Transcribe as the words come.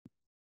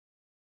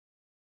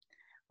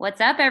What's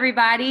up,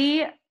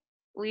 everybody?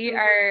 We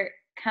are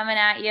coming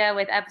at you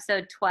with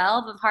episode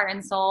 12 of Heart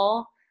and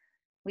Soul.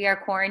 We are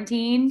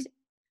quarantined,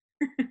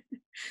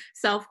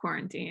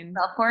 Self-quarantine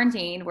self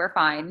quarantined. We're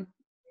fine.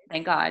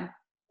 Thank God.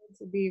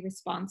 to be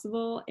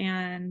responsible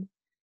and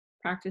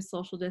practice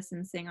social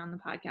distancing on the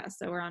podcast.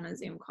 So we're on a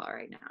Zoom call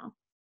right now.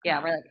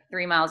 Yeah, we're like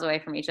 3 miles away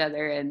from each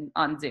other and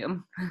on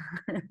Zoom.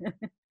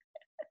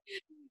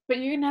 But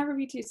you can never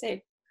be too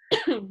safe.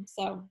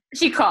 So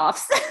She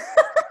coughs.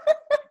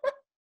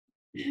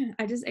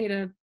 I just ate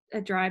a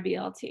dry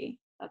BLT.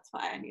 That's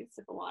why I need a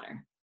sip of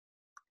water.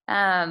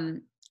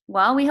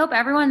 Well, we hope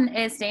everyone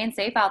is staying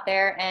safe out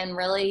there and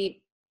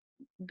really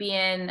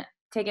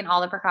taking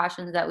all the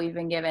precautions that we've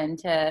been given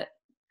to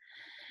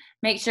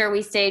make sure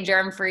we stay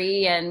germ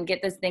free and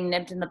get this thing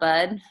nipped in the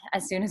bud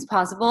as soon as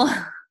possible.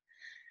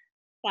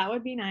 That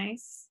would be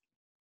nice.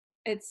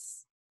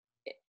 It's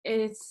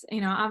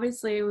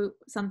obviously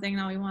something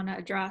that we want to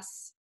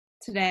address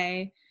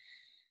today,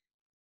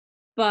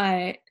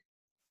 but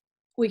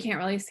we can't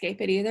really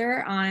escape it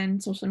either on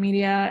social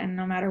media, and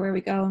no matter where we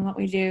go and what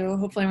we do,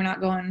 hopefully we're not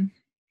going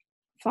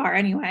far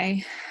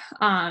anyway.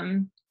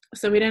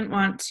 So we didn't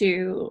want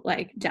to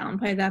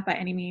downplay that by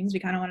any means. We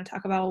kind of want to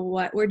talk about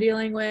what we're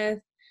dealing with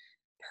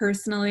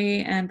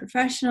personally and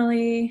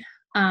professionally.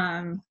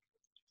 But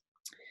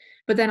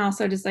then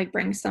also just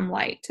bring some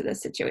light to the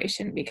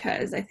situation,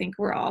 because I think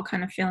we're all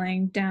kind of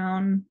feeling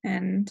down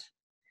and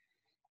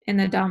in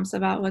the dumps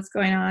about what's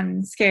going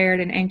on, scared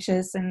and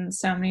anxious and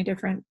so many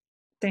different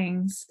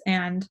things.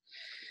 And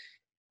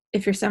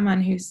if you're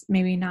someone who's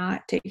maybe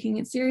not taking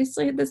it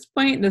seriously at this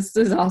point, this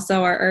is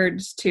also our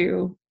urge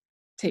to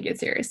take it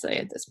seriously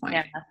at this point.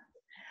 Yeah.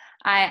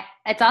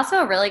 It's also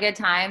a really good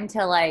time to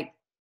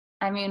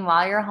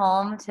while you're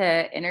home,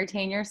 to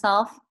entertain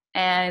yourself.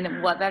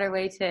 And what better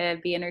way to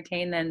be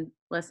entertained than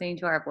listening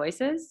to our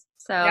voices?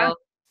 So yeah,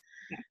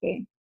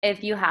 exactly.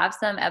 If you have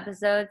some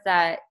episodes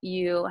that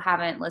you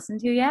haven't listened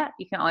to yet,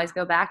 you can always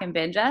go back and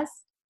binge us.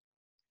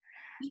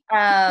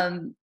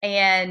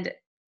 And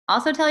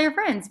also tell your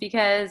friends,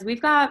 because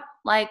we've got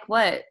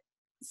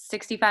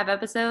 65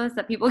 episodes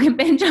that people can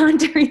binge on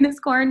during this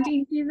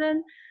quarantine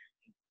season.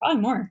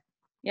 Probably more.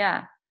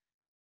 Yeah.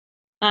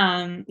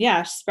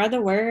 Spread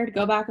the word,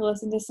 go back and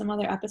listen to some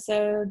other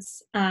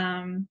episodes.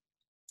 I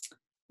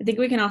think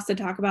we can also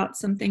talk about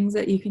some things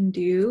that you can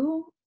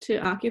do to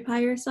occupy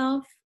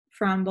yourself,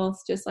 from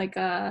both just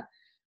a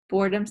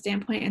boredom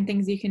standpoint and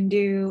things you can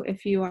do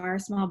if you are a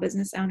small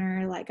business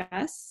owner like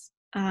us.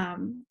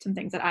 Some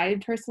things that I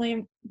personally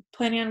am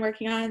planning on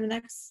working on in the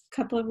next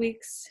couple of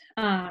weeks.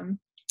 Let's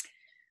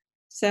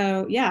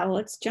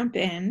jump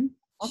in.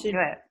 Let's do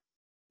it.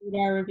 Read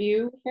our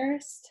review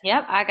first?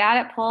 Yep, I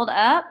got it pulled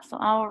up, so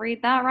I'll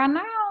read that right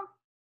now.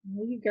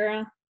 Hey,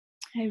 girl.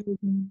 Hey.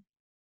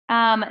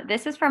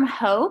 This is from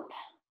Hope,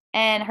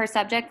 and her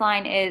subject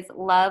line is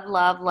love,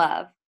 love,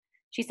 love.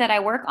 She said, I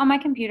work on my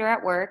computer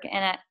at work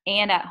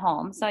and at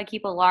home, so I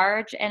keep a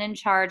large and in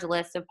charge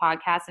list of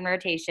podcasts in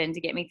rotation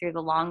to get me through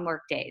the long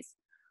work days.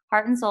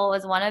 Heart and Soul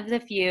is one of a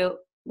few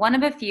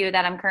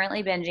that I'm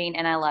currently binging,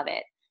 and I love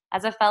it.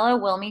 As a fellow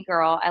Wilmy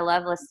girl, I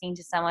love listening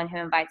to someone who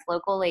invites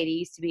local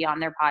ladies to be on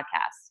their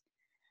podcast.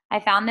 I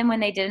found them when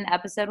they did an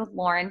episode with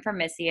Lauren from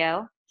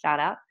Missio, shout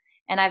out,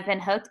 and I've been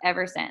hooked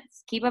ever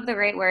since. Keep up the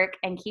great work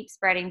and keep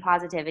spreading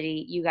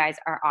positivity. You guys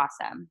are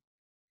awesome.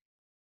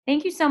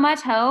 Thank you so much,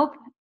 Hope.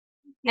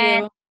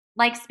 And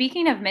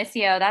speaking of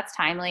Missio, that's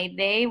timely.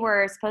 They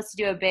were supposed to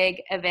do a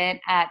big event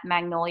at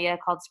Magnolia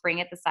called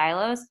Spring at the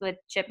Silos with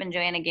Chip and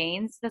Joanna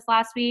Gaines this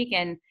last week,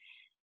 and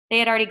they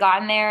had already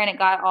gotten there, and it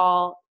got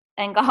all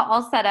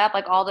set up.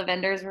 All the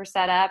vendors were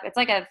set up. It's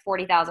a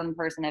 40,000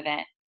 person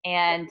event,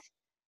 and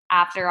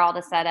after all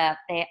the setup,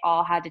 they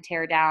all had to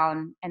tear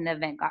down, and the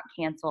event got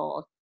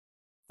canceled.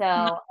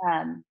 So,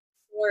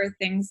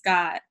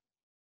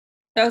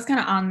 that was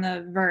kind of on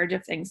the verge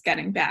of things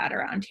getting bad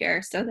around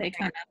here. So they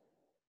kind of,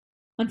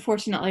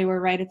 unfortunately, we're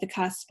right at the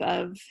cusp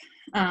of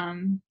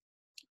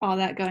all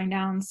that going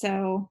down.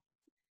 So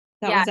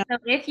so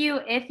if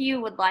you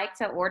would like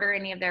to order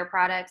any of their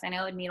products, I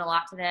know it would mean a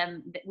lot to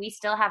them. We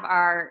still have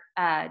our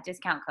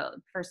discount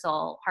code for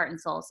Heart and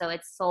Soul. So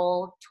it's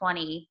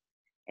Soul20.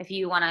 If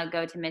you want to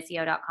go to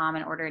missio.com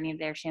and order any of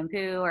their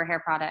shampoo or hair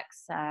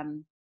products,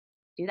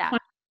 do that.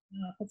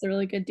 That's a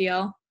really good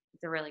deal.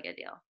 It's a really good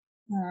deal.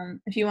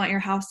 If you want your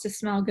house to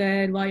smell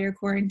good while you're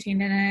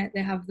quarantined in it,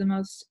 they have the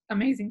most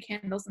amazing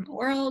candles in the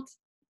world.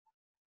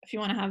 If you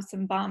want to have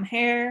some bomb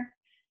hair,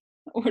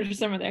 order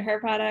some of their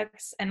hair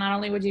products. And not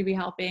only would you be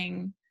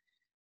helping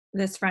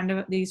these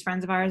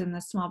friends of ours in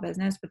this small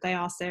business, but they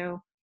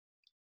also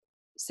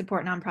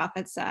support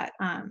nonprofits that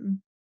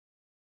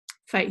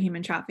fight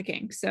human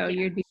trafficking. So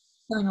you'd be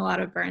killing a lot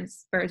of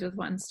birds with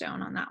one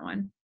stone on that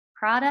one.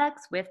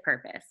 Products with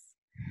purpose.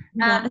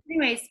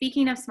 Anyway,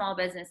 speaking of small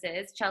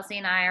businesses, Chelsea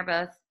and I are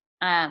both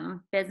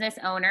business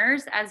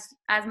owners, as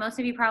most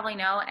of you probably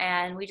know,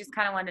 and we just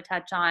kind of wanted to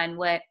touch on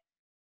what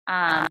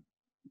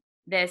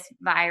this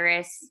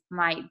virus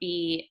might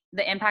be,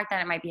 the impact that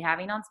it might be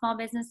having on small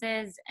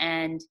businesses,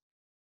 and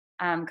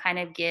kind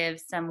of give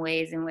some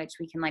ways in which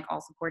we can like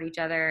all support each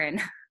other and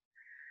help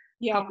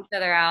Yeah. each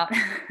other out.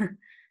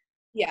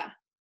 Yeah.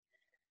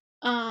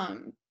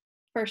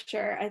 For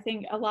sure. I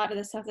think a lot of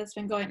the stuff that's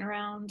been going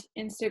around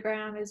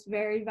Instagram is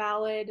very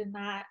valid in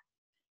that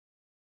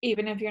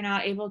even if you're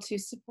not able to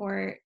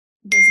support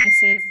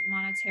businesses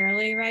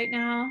monetarily right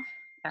now.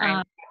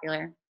 Sorry,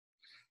 popular.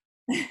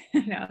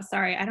 No,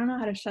 sorry. I don't know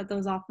how to shut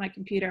those off my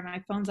computer.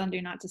 My phone's on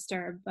do not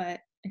disturb, but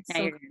it's No,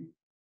 still you're good.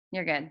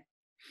 You're good.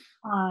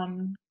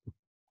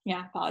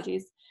 yeah,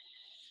 apologies.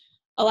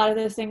 A lot of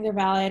those things are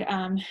valid.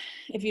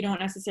 If you don't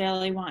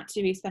necessarily want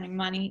to be spending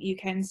money, you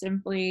can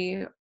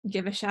simply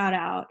give a shout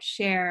out,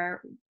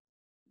 share,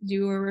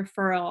 do a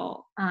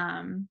referral,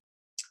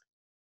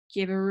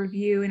 give a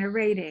review and a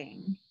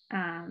rating.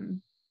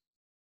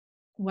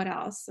 What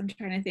else? I'm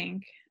trying to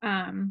think.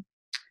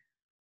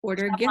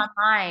 Order Shop gift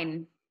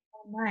online.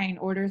 online,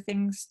 order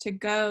things to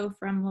go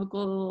from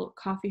local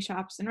coffee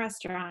shops and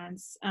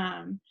restaurants.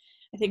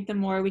 I think the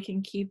more we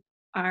can keep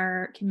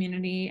our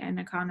community and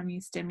economy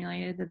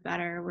stimulated, the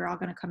better we're all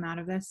going to come out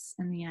of this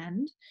in the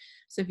end.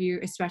 So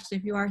especially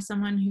if you are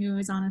someone who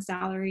is on a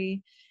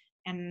salary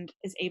and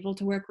is able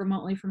to work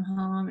remotely from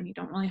home and you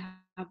don't really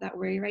have that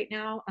worry right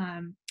now,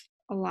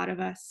 a lot of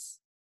us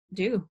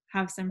do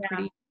have some Yeah.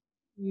 pretty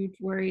huge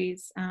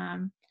worries.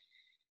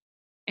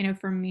 I know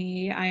for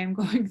me, I am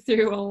going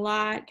through a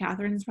lot.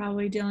 Catherine's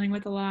probably dealing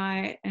with a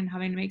lot and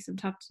having to make some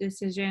tough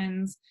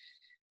decisions,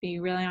 be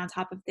really on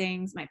top of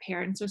things. My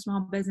parents are small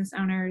business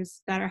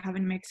owners that are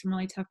having to make some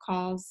really tough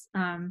calls.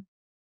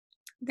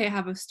 They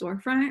have a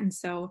storefront, and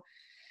so,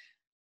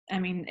 I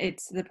mean,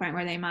 it's to the point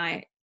where they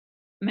may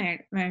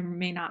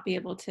not be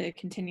able to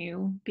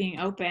continue being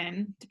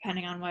open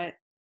depending on what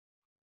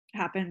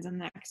happens in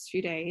the next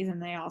few days.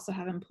 And they also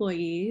have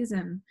employees,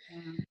 and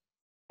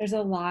there's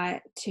a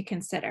lot to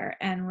consider,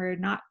 and we're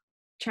not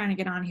trying to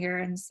get on here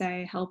and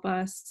say help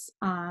us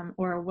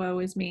or woe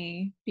is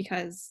me,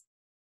 because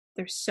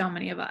there's so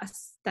many of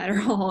us that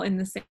are all in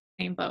the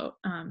same boat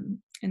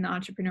in the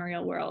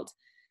entrepreneurial world.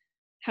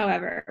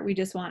 However, we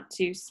just want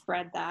to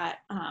spread that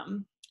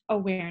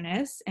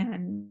awareness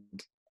and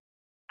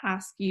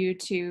ask you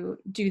to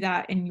do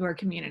that in your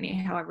community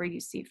however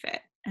you see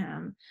fit.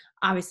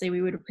 Obviously,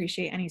 we would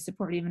appreciate any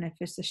support, even if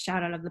it's a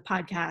shout out of the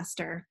podcast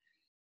or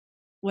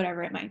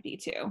whatever it might be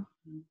too.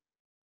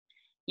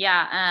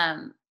 Yeah,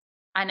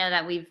 I know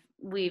that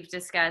we've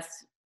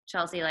discussed,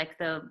 Chelsea, like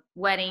the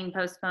wedding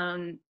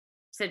postponed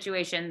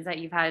situations that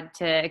you've had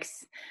to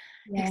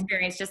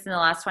experience just in the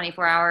last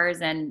 24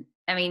 hours. And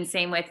I mean,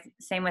 same with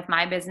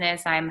my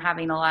business. I'm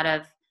having a lot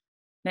of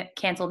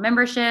canceled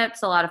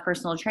memberships, a lot of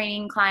personal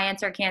training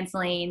clients are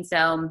canceling.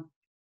 So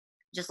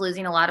just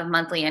losing a lot of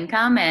monthly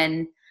income.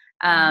 And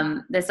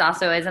this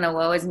also isn't a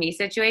woe is me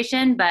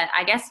situation, but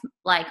I guess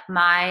like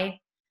my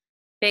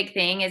big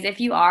thing is if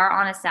you are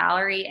on a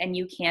salary and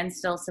you can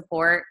still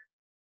support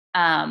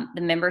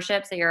the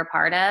memberships that you're a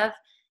part of,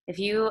 if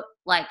you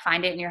like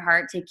find it in your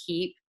heart to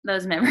keep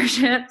those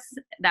memberships,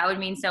 that would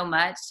mean so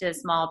much to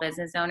small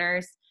business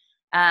owners.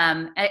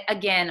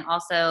 Again,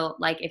 also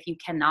like if you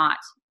cannot,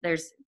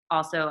 there's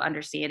also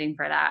understanding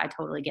for that. I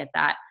totally get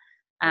that.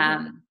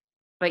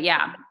 But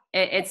yeah,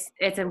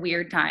 it's a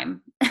weird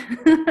time.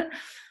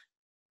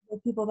 The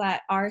people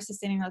that are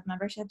sustaining those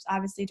memberships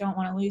obviously don't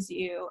want to lose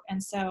you,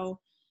 and so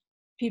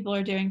people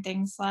are doing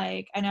things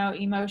like, I know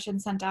Emotion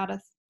sent out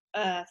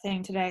a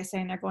thing today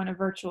saying they're going to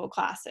virtual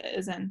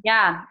classes, and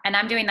yeah, and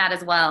I'm doing that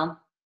as well.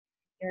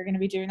 You're going to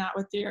be doing that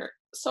with your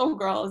soul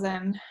girls,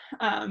 and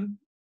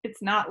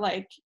it's not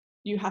like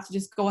you have to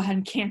just go ahead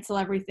and cancel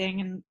everything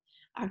and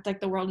act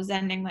like the world is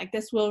ending. Like,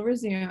 this will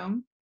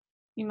resume.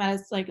 You might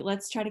like,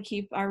 let's try to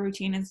keep our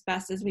routine as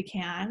best as we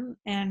can,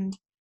 and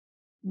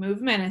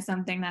movement is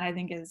something that I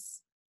think is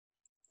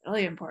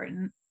really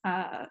important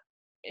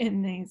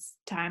in these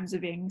times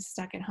of being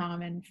stuck at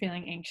home and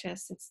feeling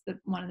anxious. It's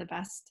one of the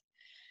best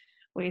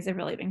ways of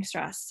relieving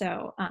stress.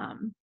 So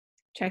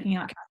checking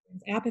out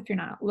Catherine's app if you're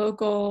not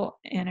local,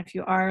 and if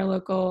you are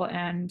local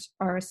and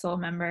are a soul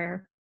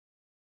member,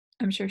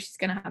 I'm sure she's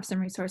going to have some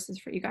resources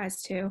for you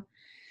guys too.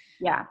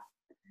 Yeah.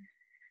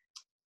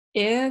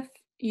 If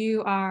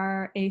you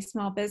are a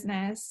small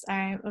business,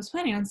 I was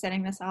planning on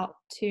sending this out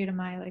too to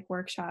my like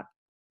workshop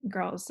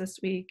girls this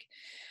week,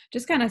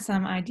 just kind of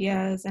some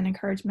ideas and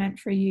encouragement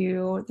for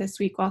you this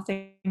week while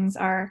things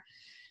are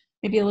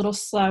maybe a little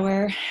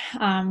slower.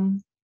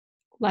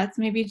 Let's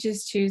maybe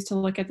just choose to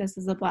look at this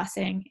as a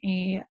blessing,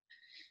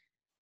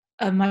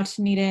 a much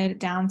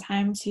needed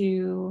downtime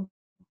to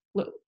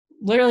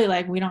literally,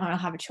 like, we don't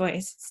have a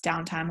choice. It's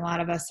downtime. A lot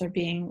of us are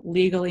being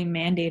legally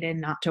mandated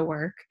not to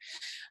work.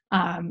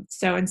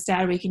 So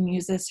instead we can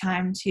use this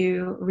time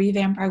to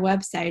revamp our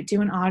website,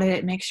 do an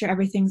audit, make sure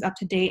everything's up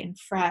to date and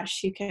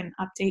fresh. You can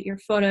update your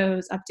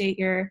photos, update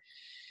your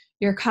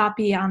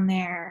copy on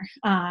there.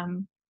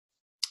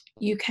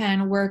 You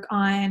can work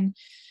on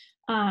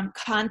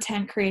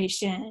content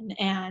creation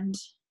and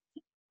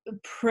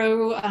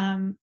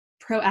proactively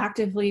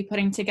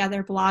putting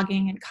together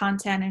blogging and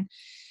content and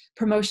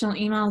promotional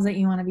emails that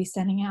you want to be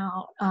sending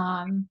out.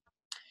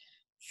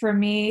 for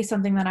me,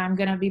 something that I'm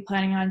going to be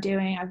planning on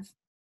doing,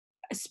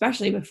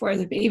 especially before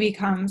the baby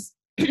comes,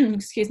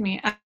 excuse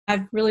me,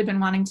 I've really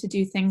been wanting to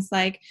do things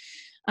like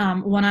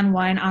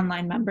one-on-one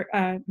online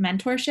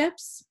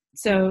mentorships.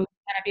 So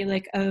that'd be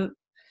like a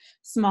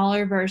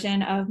smaller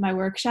version of my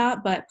workshop,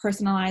 but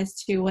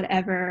personalized to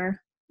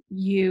whatever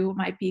you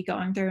might be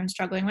going through and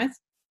struggling with.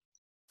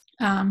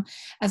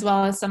 As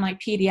well as some like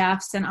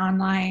PDFs and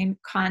online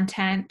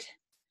content,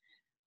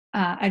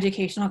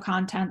 educational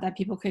content that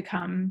people could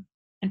come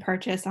and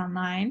purchase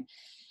online.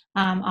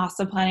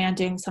 Also planning on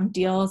doing some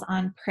deals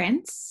on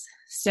prints.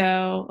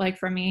 So like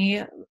for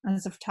me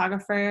as a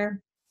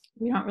photographer,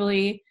 we don't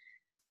really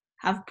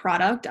have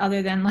product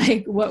other than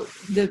like what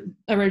the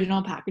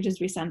original packages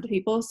we send to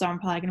people. So I'm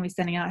probably going to be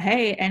sending out,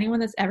 hey, anyone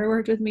that's ever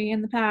worked with me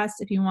in the past,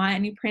 if you want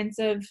any prints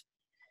of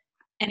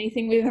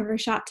anything we've ever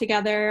shot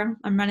together,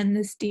 I'm running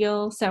this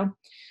deal. So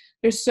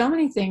there's so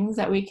many things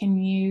that we can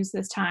use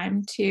this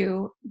time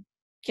to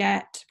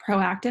get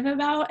proactive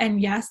about. And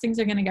yes, things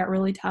are going to get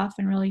really tough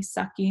and really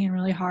sucky and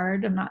really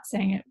hard. I'm not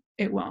saying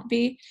it won't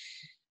be,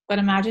 but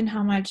imagine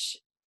how much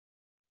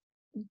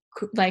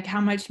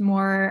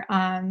more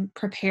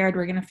prepared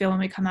we're going to feel when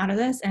we come out of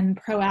this, and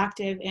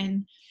proactive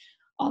in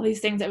all these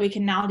things that we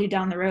can now do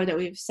down the road that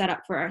we've set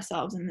up for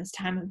ourselves in this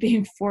time of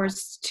being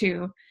forced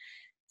to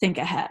think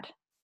ahead.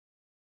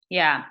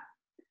 Yeah.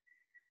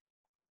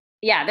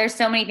 There's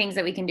so many things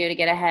that we can do to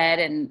get ahead.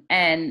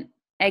 And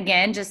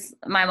again, just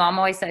my mom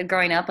always said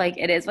growing up, like,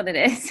 it is what it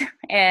is.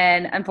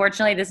 And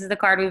unfortunately, this is the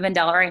card we've been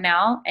dealt right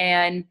now.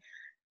 And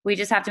we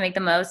just have to make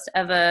the most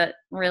of a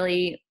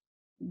really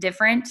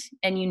different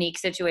and unique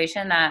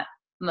situation that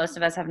most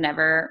of us have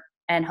never,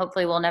 and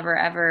hopefully will never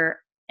ever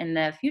in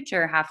the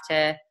future have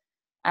to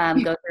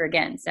go through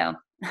again. So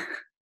I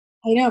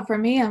know for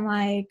me, I'm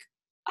like,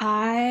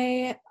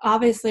 I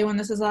obviously, when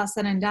this is all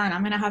said and done,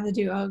 I'm going to have to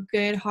do a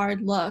good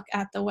hard look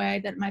at the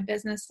way that my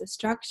business is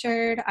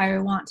structured. I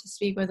want to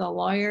speak with a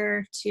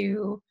lawyer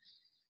to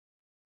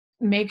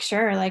make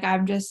sure like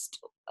I'm just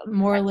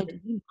more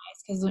legitimized,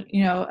 because,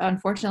 you know,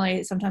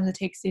 unfortunately, sometimes it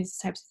takes these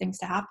types of things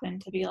to happen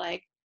to be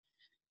like,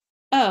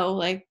 oh,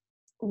 like,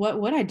 what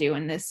would I do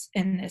in this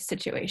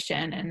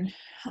situation?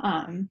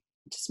 And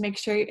just make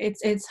sure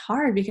it's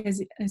hard,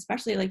 because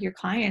especially like your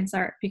clients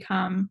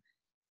become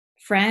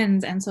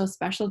friends and so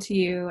special to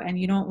you, and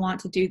you don't want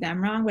to do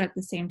them wrong, but at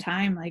the same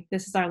time, like,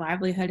 this is our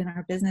livelihood in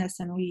our business,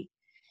 and we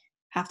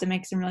have to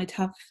make some really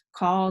tough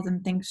calls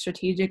and think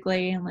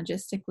strategically and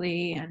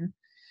logistically, and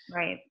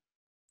right,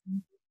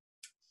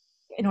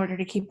 in order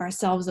to keep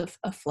ourselves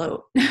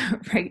afloat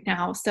right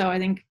now. So I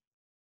think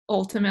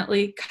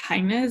ultimately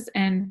kindness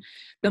and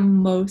the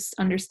most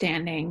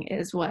understanding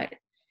is what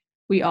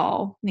we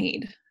all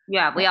need.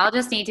 Yeah, we all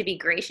just need to be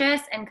gracious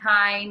and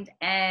kind,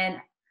 and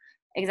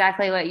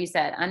exactly what you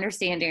said,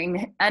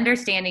 understanding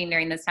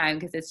during this time,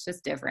 because it's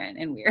just different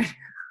and weird.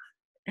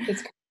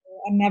 It's,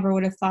 I never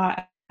would have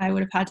thought I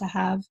would have had to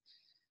have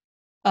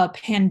a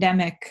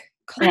pandemic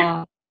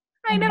clause.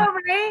 I know,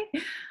 right?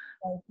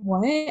 Like,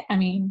 what? I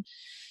mean,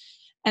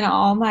 and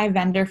all my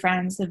vendor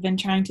friends have been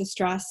trying to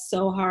stress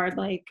so hard,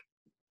 like,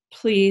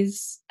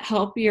 please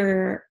help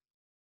your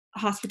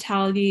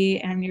hospitality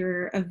and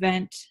your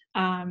event,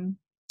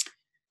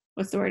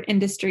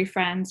 industry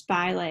friends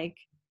by like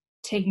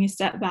taking a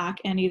step back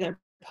and either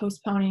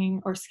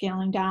postponing or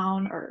scaling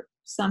down or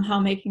somehow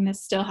making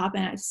this still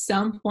happen at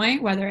some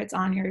point, whether it's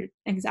on your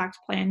exact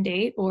planned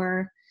date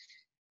or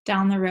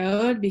down the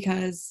road,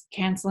 because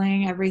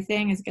canceling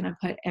everything is going to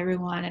put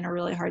everyone in a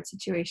really hard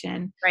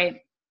situation. Right.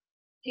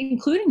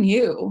 Including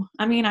you.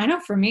 I mean, I know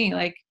for me,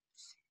 like,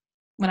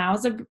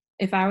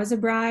 if I was a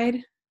bride,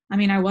 I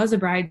mean, I was a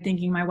bride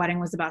thinking my wedding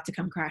was about to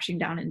come crashing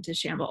down into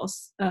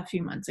shambles a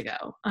few months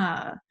ago.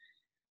 A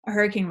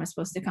hurricane was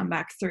supposed to come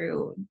back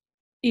through,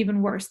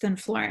 even worse than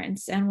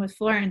Florence. And with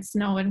Florence,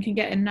 no one can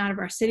get in and out of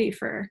our city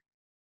for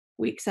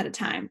weeks at a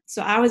time.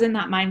 So I was in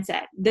that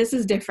mindset. This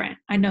is different.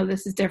 I know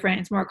this is different.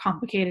 It's more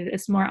complicated.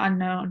 It's more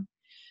unknown.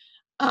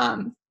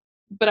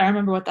 But I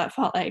remember what that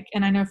felt like.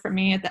 And I know for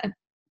me at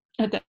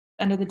the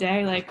end of the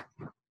day, like,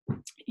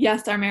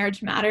 yes, our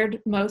marriage mattered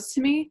most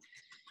to me.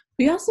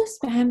 We also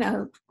spend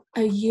a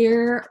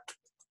year,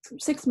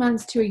 6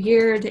 months to a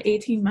year to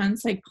 18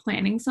 months, like,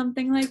 planning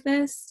something like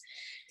this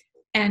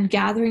and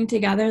gathering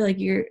together like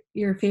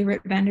your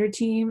favorite vendor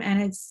team. And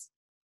it's,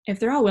 if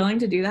they're all willing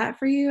to do that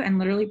for you and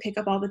literally pick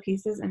up all the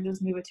pieces and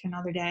just move it to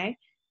another day,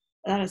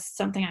 that is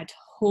something I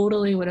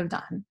totally would have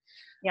done.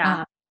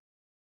 Yeah.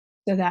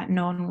 So that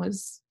no one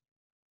was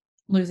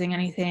losing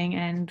anything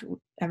and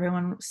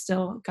everyone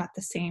still got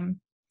the same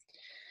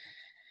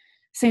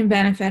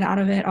benefit out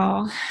of it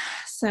all.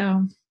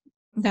 So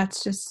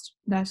that's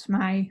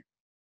my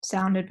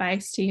sound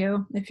advice to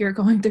you if you're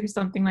going through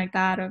something like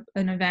that,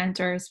 an event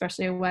or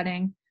especially a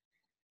wedding,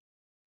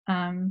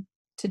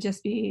 to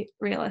just be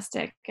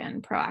realistic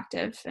and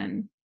proactive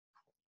and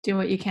do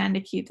what you can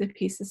to keep the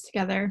pieces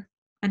together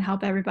and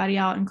help everybody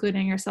out,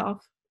 including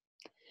yourself.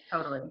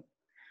 Totally.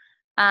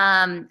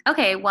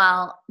 Okay,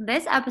 well,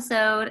 this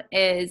episode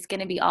is going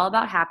to be all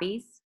about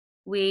happies.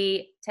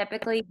 We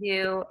typically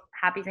do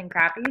happies and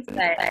crappies,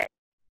 but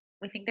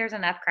we think there's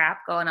enough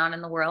crap going on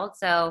in the world.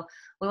 So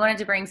we wanted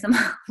to bring some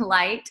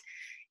light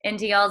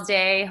into y'all's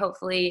day,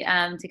 hopefully,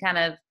 to kind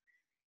of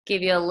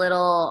give you a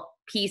little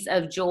piece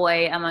of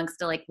joy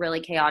amongst a like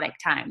really chaotic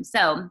time.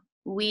 So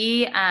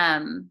we,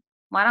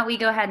 why don't we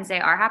go ahead and say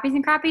our happies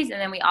and crappies,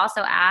 and then we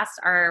also asked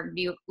our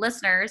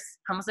listeners,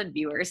 I almost said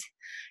viewers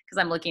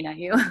because I'm looking at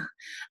you.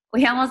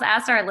 We almost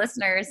asked our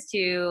listeners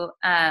to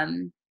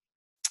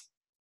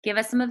give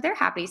us some of their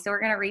happies. So we're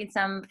going to read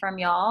some from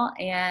y'all,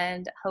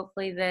 and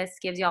hopefully this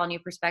gives y'all a new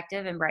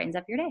perspective and brightens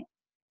up your day.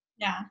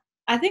 Yeah,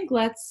 I think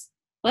let's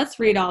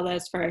read all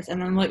those first,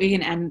 and then we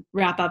can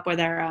wrap up with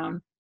our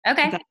own.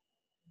 Okay.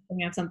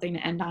 We have something to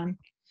end on.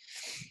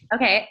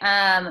 Okay.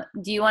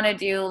 Do you want to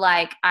do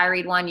like I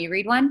read one, you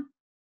read one?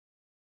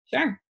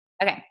 Sure.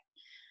 Okay.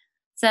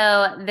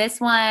 So this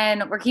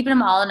one, we're keeping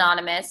them all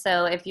anonymous.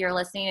 So if you're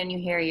listening and you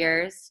hear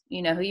yours,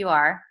 you know who you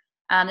are.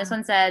 This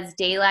one says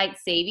daylight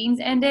savings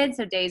ended,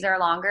 so days are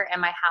longer,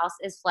 and my house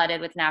is flooded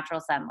with natural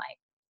sunlight.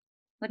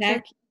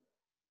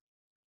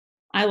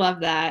 I love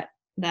that.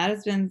 That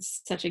has been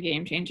such a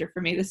game changer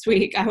for me this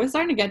week. I was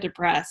starting to get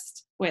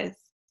depressed with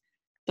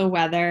the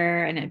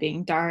weather and it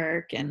being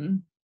dark,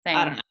 and Same.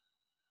 I don't know.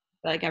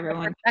 Like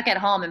everyone, if we're stuck at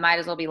home, it might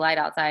as well be light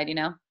outside, you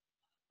know?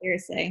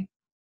 Seriously.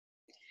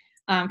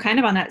 Kind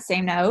of on that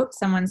same note,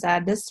 someone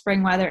said, this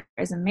spring weather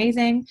is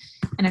amazing,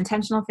 and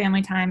intentional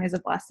family time is a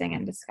blessing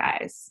in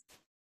disguise.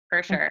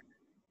 For sure.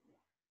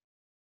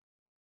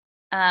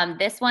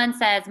 This one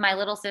says, my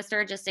little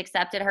sister just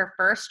accepted her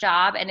first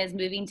job and is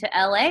moving to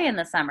LA in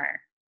the summer.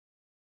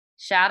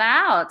 Shout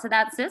out to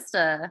that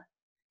sister.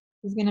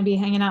 She's going to be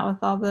hanging out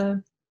with all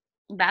the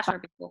bachelor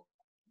people.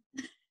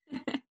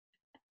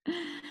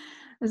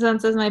 This one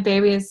says, my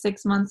baby is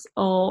 6 months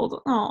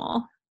old.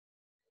 Oh,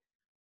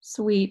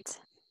 sweet.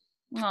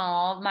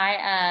 Oh,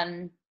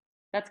 my,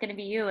 that's going to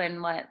be you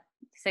in what,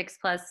 6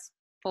 plus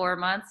 4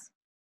 months?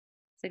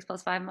 6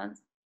 plus 5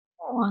 months?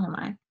 How long am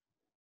I?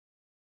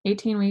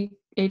 18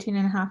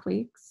 and a half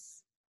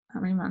weeks. How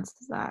many months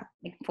is that?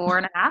 Like 4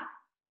 and a half?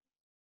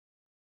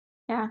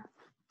 Yeah.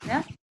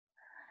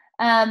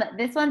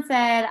 This one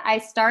said, I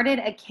started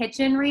a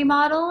kitchen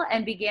remodel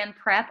and began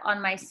prep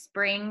on my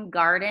spring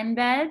garden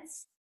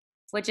beds,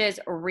 which is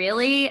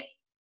really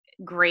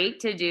great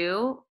to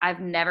do. I've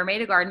never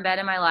made a garden bed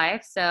in my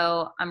life,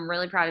 so I'm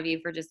really proud of you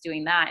for just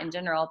doing that in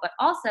general. But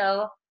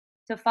also,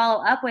 to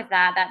follow up with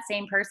that, that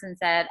same person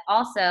said,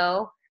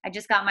 also, I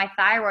just got my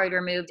thyroid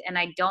removed and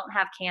I don't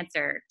have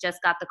cancer.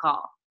 Just got the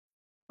call,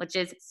 which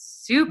is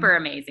super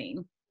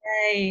amazing.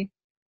 Yay.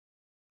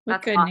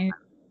 What good awesome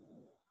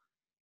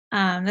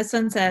news. This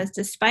one says,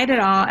 despite it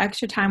all,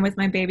 extra time with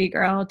my baby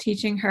girl,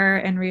 teaching her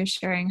and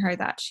reassuring her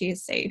that she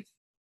is safe.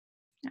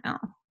 Oh,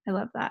 I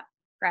love that.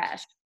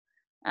 Fresh.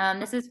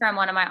 This is from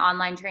one of my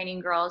online training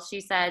girls. She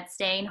said,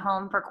 staying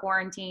home for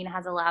quarantine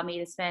has allowed me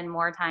to spend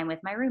more time with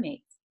my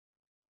roommates.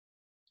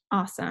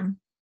 Awesome.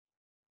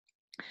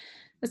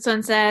 This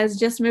one says,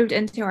 just moved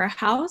into our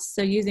house,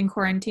 so using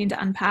quarantine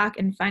to unpack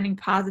and finding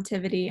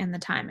positivity in the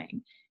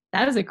timing.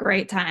 That is a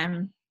great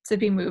time to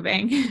be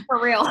moving.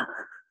 For real.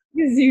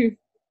 Because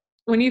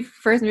when you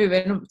first move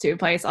into a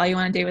place, all you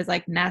want to do is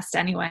like nest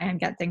anyway and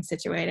get things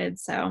situated.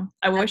 So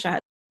I wish I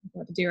had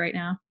what to do right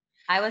now.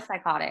 I was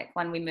psychotic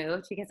when we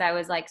moved because I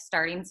was like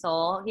starting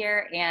Soul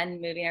here and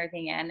moving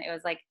everything in. It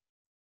was like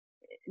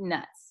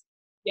nuts.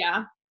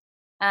 Yeah.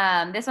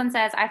 This one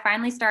says, I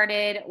finally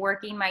started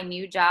working my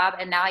new job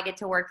and now I get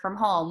to work from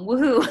home.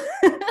 Woohoo.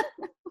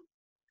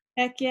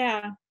 Heck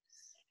yeah.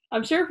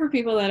 I'm sure for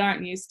people that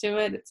aren't used to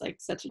it, it's like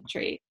such a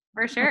treat.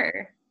 For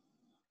sure.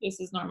 This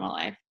is normal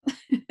life.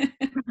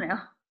 No,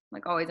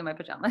 like always in my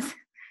pajamas.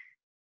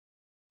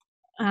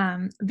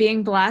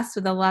 Being blessed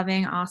with a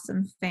loving,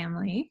 awesome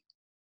family.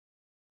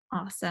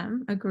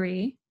 Awesome.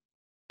 Agree.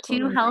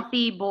 Totally. 2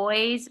 healthy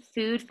boys,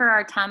 food for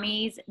our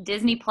tummies,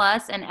 Disney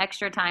Plus, and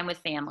extra time with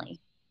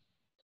family.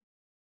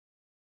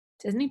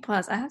 Disney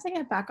Plus. I have to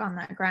get back on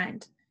that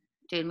grind.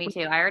 Dude, me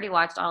too. I already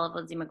watched all of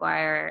Lizzie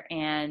McGuire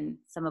and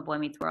some of Boy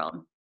Meets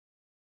World.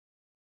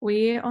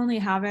 We only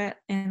have it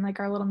in like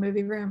our little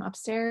movie room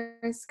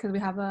upstairs because we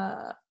have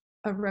a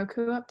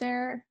Roku up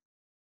there,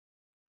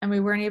 and we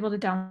weren't able to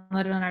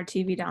download it on our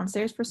TV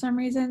downstairs for some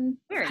reason.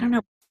 Weird. I don't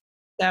know.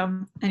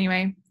 So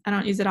anyway, I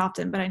don't use it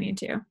often, but I need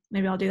to.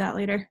 Maybe I'll do that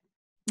later.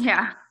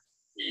 Yeah.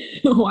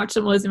 Watch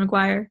some Lizzie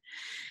McGuire.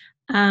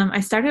 I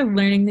started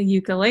learning the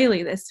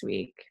ukulele this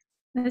week.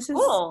 This is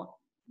cool.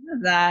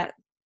 That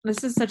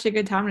this is such a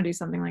good time to do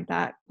something like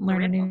that.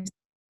 Learn a new.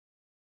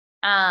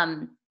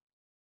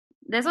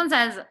 This one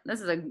says,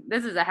 this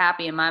is a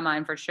happy in my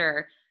mind for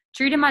sure.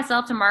 Treated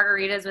myself to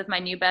margaritas with my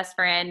new best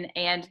friend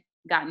and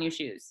got new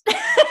shoes.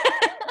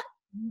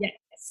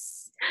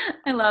 Yes.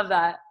 I love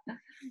that.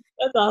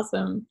 That's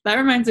awesome. That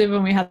reminds me of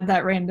when we had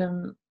that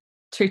random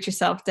treat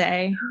yourself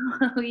day.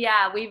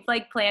 Yeah, we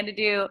had planned to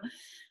do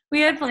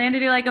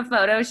like a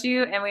photo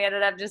shoot, and we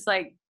ended up just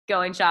like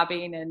going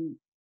shopping and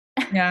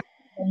yeah,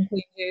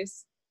 clean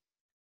juice.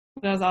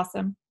 That was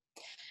awesome.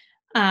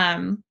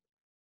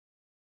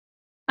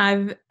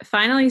 I've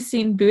finally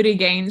seen booty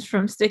gains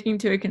from sticking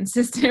to a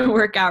consistent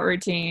workout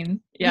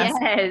routine. Yes.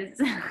 Yes.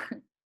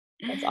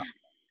 That's awesome.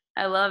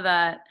 I love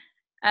that.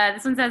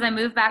 This one says, I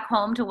moved back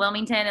home to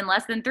Wilmington in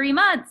less than 3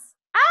 months.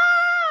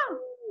 Ah!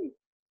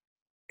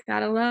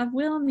 Gotta love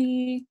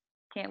Wilmy.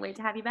 Can't wait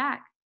to have you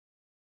back.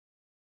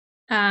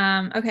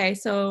 Okay,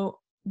 so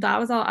that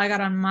was all I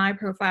got on my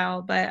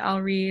profile, but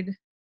I'll read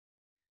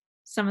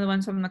some of the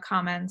ones from the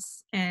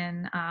comments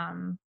and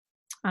on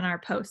our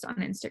post on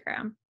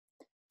Instagram.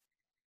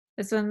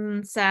 This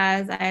one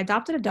says, I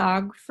adopted a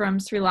dog from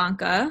Sri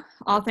Lanka,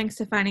 all thanks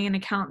to finding an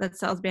account that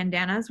sells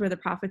bandanas where the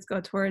profits go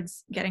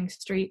towards getting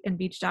street and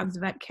beach dogs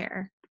vet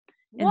care.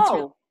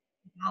 Whoa.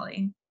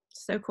 Molly.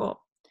 So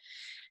cool.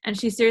 And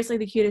she's seriously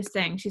the cutest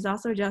thing. She's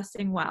also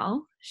adjusting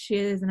well. She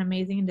is an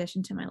amazing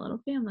addition to my little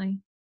family.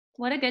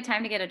 What a good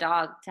time to get a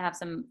dog, to have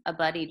a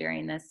buddy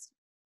during this.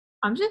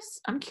 I'm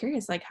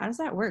curious, like, how does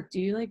that work? Do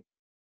you like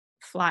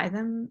fly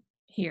them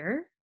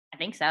here? I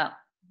think so.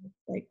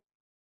 Like,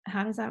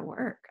 how does that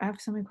work? I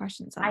have so many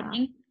questions on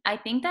that. I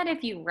think that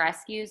if you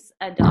rescue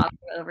a dog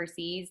from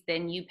overseas,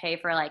 then you pay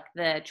for like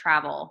the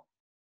travel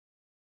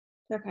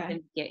Okay. to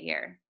get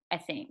here, I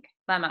think,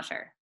 but I'm not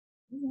sure.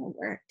 How does that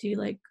work? Do you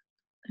like,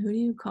 who do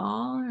you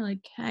call? Or like,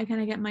 can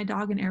I get my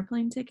dog an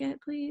airplane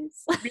ticket,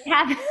 please?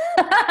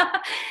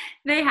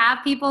 They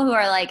have people who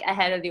are like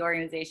ahead of the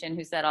organization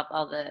who set up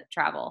all the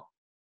travel.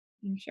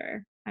 I'm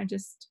sure.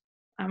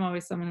 I'm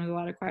always someone with a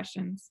lot of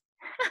questions.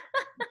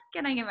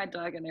 Can I get my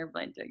dog an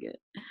airplane ticket?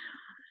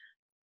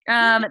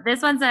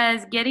 This one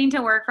says, getting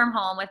to work from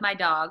home with my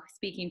dog.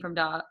 Speaking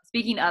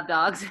of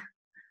dogs.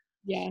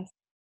 Yes.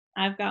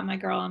 I've got my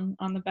girl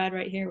on the bed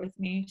right here with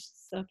me.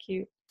 She's so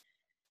cute.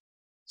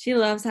 She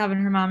loves having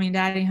her mommy and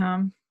daddy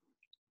home.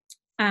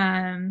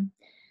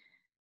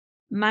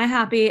 My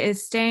happy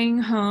is staying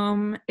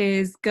home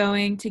is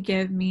going to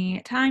give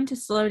me time to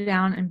slow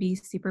down and be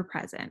super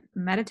present.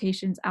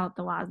 Meditation's out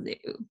the wazoo.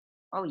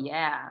 Oh,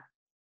 yeah.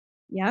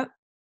 Yep.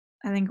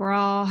 I think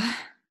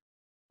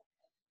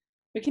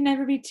we can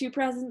never be too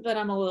present, but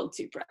I'm a little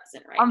too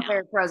present right now. I'm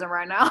very present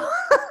right now.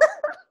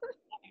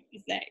 to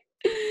say.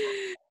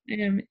 I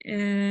am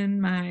in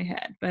my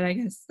head, but I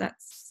guess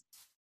that's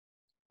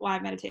why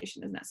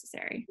meditation is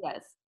necessary.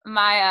 Yes.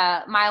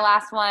 My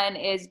last one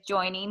is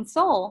joining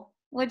Soul,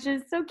 which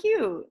is so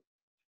cute.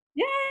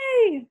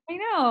 Yay! I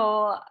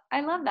know. I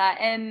love that.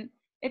 And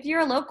if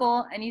you're a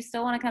local and you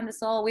still want to come to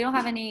Soul, we don't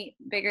have any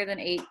bigger than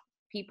 8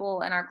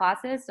 people in our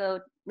classes. So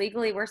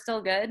legally we're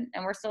still good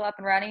and we're still up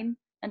and running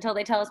until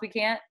they tell us we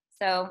can't.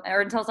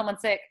 Or until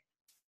someone's sick.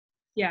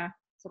 Yeah.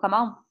 So come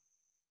on.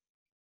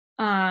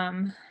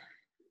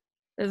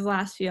 This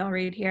last few I'll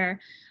read here.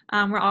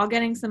 We're all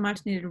getting some much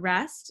needed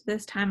rest.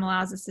 This time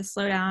allows us to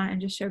slow down and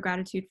just show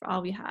gratitude for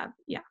all we have.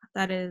 Yeah,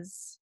 that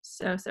is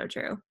so, so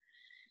true.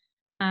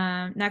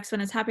 Next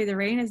one is happy the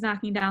rain is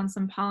knocking down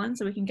some pollen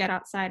so we can get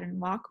outside and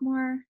walk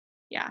more.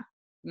 Yeah.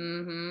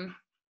 Mm-hmm.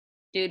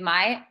 Dude,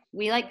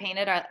 we like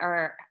painted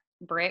our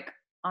brick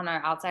on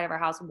our outside of our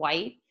house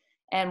white.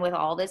 And with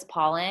all this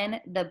pollen,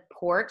 the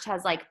porch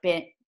has like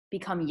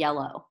become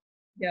yellow.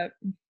 Yep.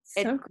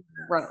 So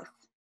gross.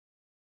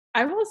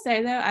 I will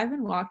say though, I've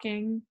been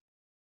walking.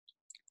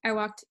 I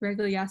walked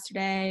regularly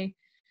yesterday.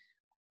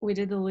 We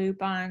did the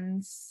loop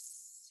on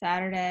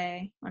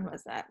Saturday. When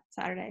was that?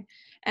 Saturday.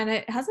 And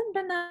it hasn't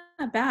been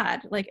that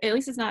bad. Like, at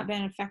least it's not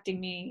been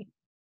affecting me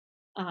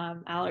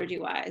allergy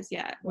wise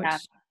yet, which I'm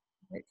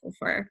grateful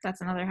for.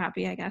 That's another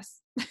happy, I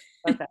guess.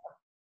 Okay.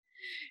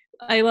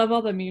 I love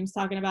all the memes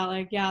talking about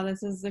like, yeah,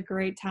 this is a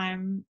great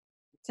time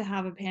to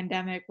have a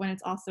pandemic when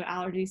it's also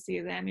allergy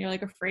season. You're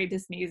like afraid to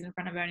sneeze in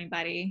front of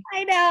anybody.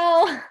 I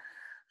know.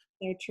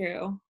 So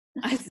true.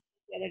 I said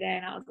the other day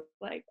and I was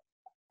like,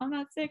 I'm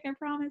not sick, I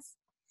promise.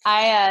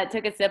 I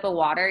took a sip of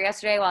water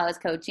yesterday while I was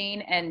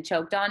coaching and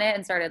choked on it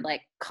and started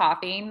like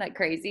coughing like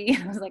crazy.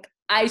 I was like,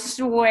 I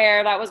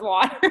swear that was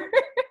water.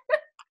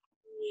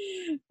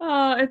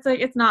 Oh, it's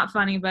like, it's not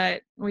funny,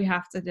 but we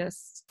have to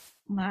just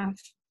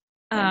laugh.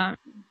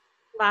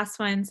 Last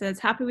one says,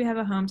 happy we have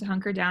a home to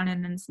hunker down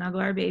in and snuggle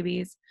our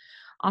babies.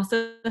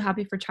 Also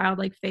happy for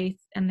childlike faith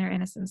and their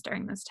innocence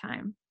during this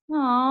time.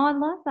 Oh, I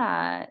love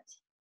that.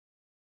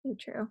 So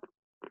true.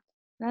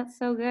 That's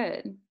so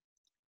good.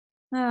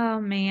 Oh,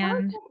 man.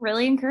 That was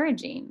really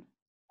encouraging.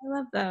 I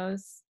love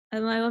those.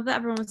 And I love that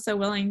everyone was so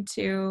willing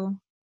to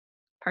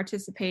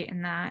participate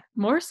in that.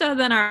 More so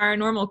than our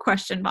normal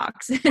question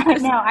box. I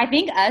know. I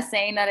think us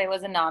saying that it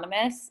was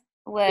anonymous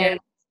was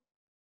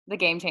the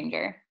game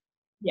changer.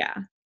 Yeah.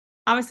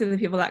 Obviously, the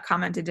people that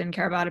commented didn't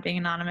care about it being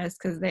anonymous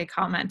because they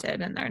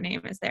commented and their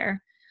name is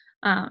there.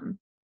 But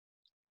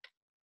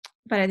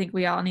I think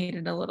we all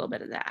needed a little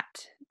bit of that.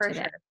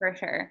 For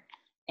sure.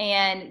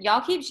 And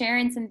y'all keep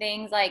sharing some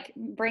things, like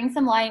bring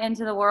some light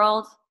into the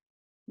world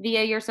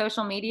via your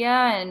social media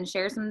and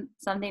share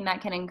something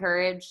that can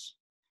encourage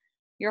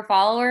your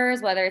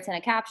followers, whether it's in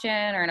a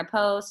caption or in a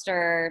post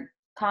or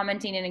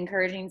commenting and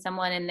encouraging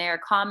someone in their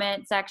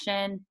comment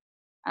section.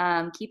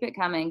 Keep it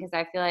coming, because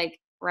I feel like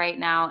right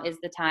now is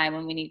the time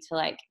when we need to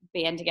like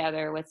band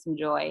together with some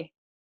joy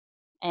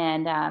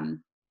and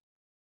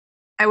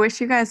I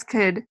wish you guys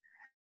could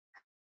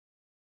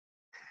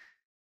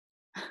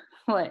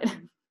What?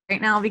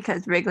 right now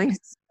because Wrigley's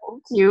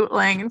so cute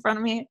laying in front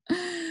of me.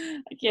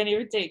 I can't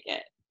even take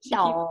it. She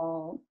keeps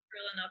Oh.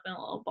 curling up in a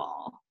little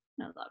ball.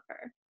 I love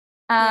her.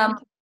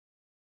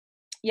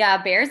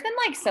 Yeah, Bear's been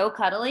like so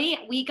cuddly.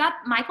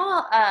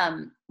 Michael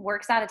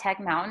works out of Tech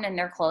Mountain and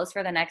they're closed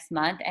for the next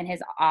month, and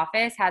his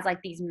office has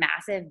like these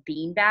massive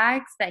bean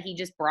bags that he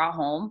just brought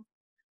home.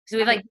 So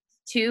we have like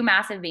 2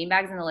 massive bean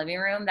bags in the living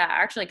room that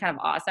are actually kind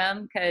of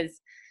awesome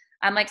because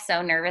I'm like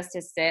so nervous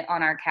to sit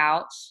on our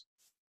couch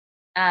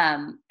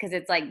because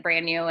it's like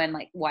brand new and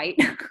like white.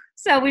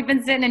 So we've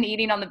been sitting and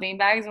eating on the bean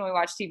bags when we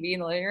watch TV in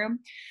the living room.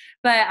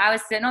 But I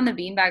was sitting on the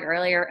beanbag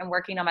earlier and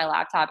working on my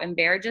laptop, and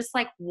Bear just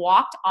like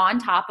walked on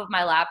top of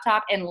my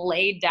laptop and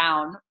laid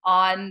down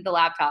on the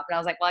laptop. And I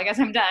was like, well, I guess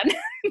I'm done.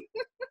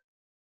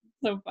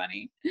 So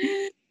funny.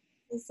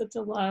 He's such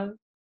a love.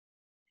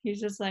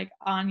 He's just like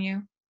on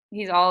you.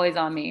 He's always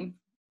on me.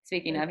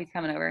 Speaking of, he's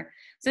coming over.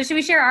 So should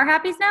we share our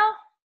happies now?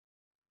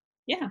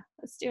 Yeah,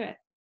 let's do it.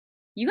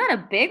 You got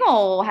a big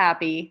ol'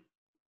 happy.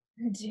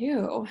 I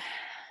do.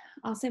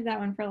 I'll save that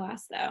one for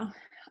last though.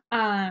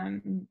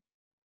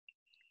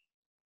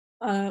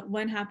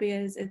 One happy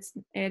is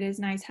it is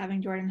nice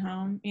having Jordan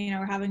home. You know,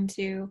 we're having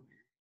to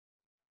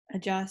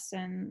adjust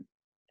and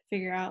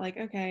figure out like,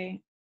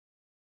 okay,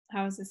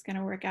 how is this going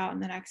to work out in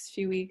the next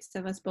few weeks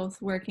of us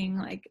both working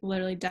like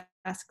literally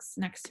desks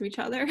next to each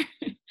other.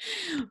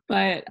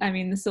 But I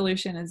mean, the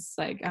solution is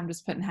like, I'm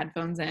just putting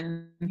headphones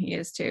in and he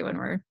is too, and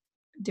we're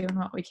doing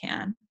what we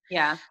can.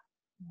 Yeah.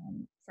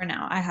 For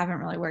now, I haven't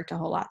really worked a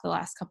whole lot the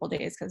last couple of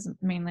days because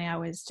mainly I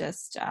was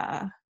just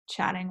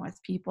chatting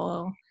with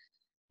people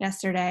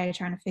yesterday,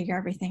 trying to figure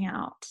everything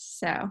out.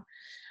 So,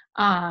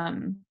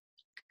 and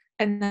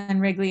then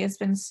Wrigley has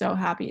been so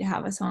happy to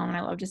have us home, and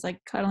I love just like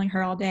cuddling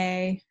her all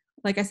day.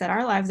 Like I said,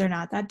 our lives are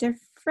not that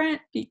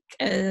different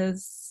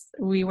because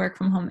we work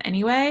from home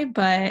anyway,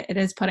 but it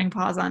is putting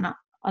pause on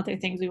other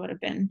things we would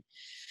have been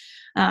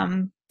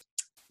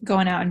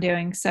going out and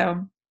doing.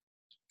 So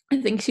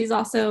I think she's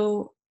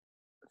also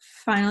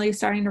finally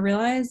starting to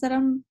realize that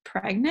I'm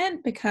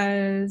pregnant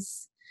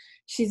because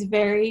she's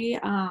very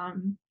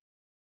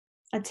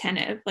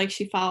attentive. Like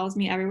she follows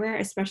me everywhere,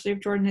 especially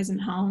if Jordan isn't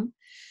home.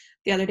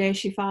 The other day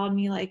she followed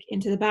me like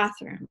into the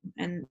bathroom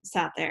and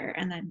sat there,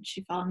 and then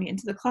she followed me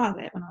into the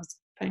closet when I was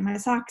putting my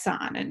socks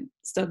on and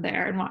stood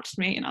there and watched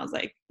me, and I was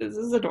like, this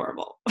is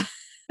adorable.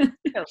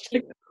 So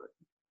cute.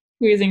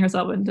 Squeezing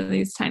herself into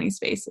these tiny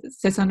spaces,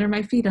 sits under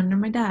my feet under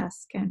my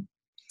desk, and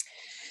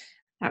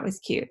that was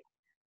cute.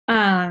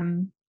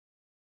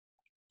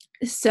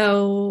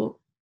 So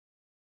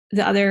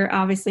the other,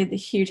 obviously the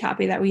huge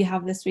happy that we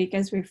have this week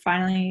is we're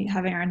finally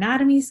having our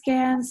anatomy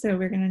scan. So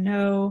we're going to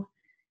know,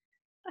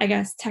 I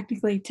guess,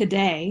 technically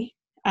today,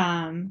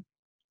 when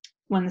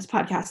this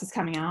podcast is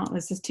coming out.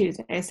 This is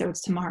Tuesday, so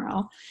it's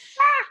tomorrow.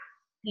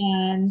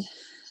 And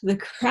the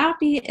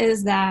crappy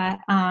is that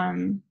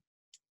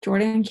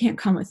Jordan can't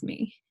come with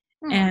me.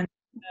 And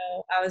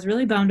so I was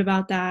really bummed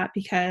about that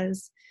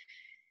because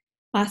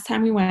last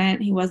time we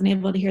went, he wasn't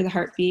able to hear the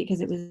heartbeat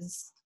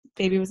because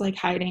baby was like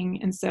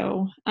hiding. And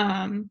so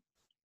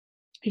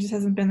he just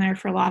hasn't been there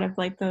for a lot of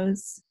like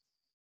those,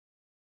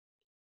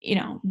 you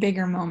know,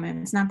 bigger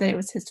moments. Not that it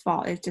was his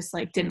fault. It just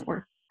like didn't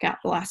work out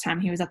the last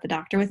time he was at the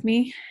doctor with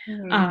me.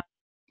 And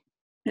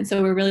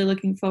so we're really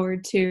looking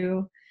forward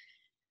to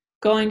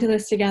going to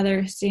this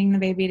together, seeing the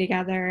baby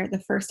together.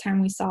 The first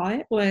time we saw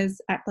it was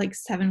at like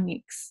 7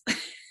 weeks.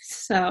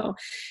 So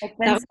it's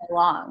been so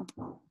long.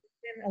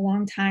 It's been a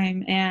long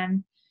time,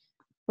 and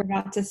we're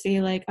about to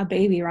see like a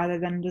baby rather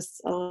than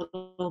just a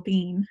little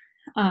bean.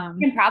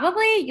 You'll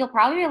probably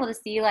be able to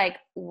see like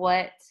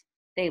what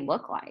they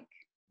look like.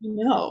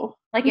 No,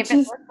 like if it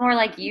looks more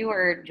like you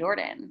or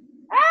Jordan.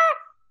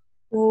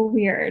 So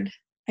weird.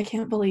 I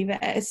can't believe it.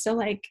 It's still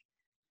like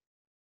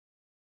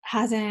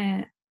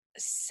hasn't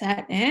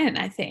set in,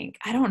 I think.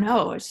 I don't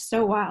know. It's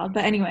so wild.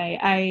 But anyway,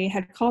 I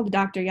had called the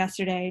doctor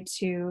yesterday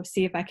to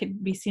see if I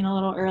could be seen a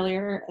little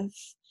earlier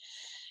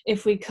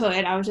if we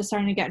could. I was just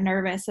starting to get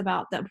nervous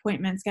about the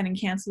appointments getting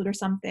canceled or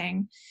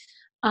something.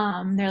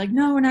 They're like,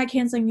 no, we're not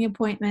canceling the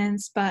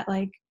appointments, but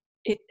like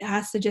it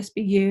has to just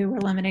be you. We're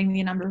limiting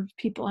the number of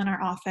people in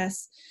our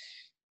office.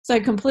 So I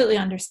completely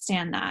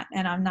understand that,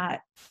 and I'm not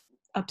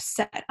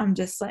upset. I'm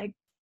just like,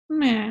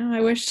 man,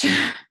 I wish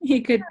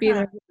he could be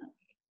there.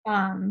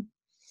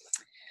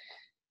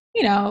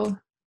 You know,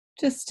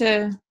 just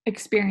to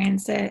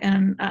experience it.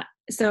 And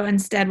so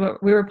instead,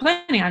 what we were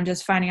planning on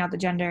just finding out the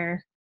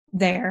gender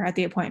there at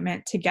the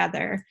appointment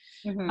together.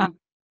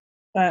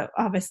 But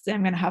obviously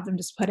I'm going to have them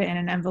just put it in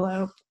an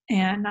envelope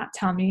and not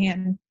tell me,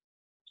 and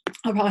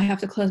I'll probably have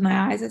to close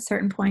my eyes at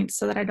certain points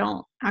so that I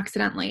don't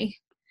accidentally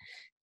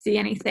see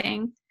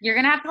anything. You're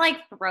going to have to like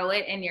throw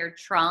it in your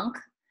trunk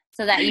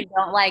so that you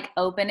don't like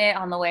open it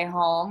on the way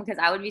home, because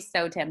I would be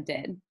so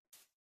tempted.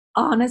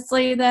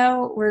 Honestly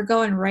though, we're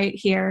going right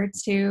here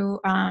to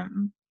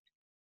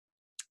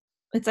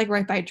it's like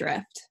right by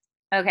Drift.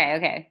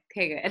 Okay,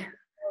 good.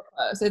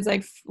 So it's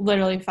like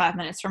literally 5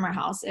 minutes from our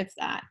house, if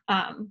that.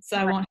 So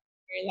I won't have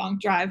a very long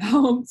drive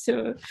home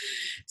to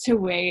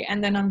wait.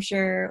 And then I'm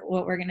sure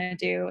what we're gonna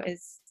do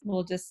is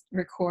we'll just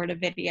record a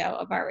video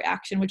of our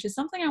reaction, which is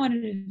something I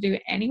wanted to do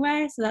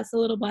anyway. So that's a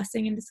little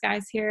blessing in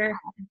disguise here.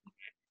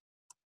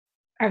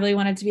 I really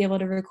wanted to be able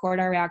to record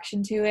our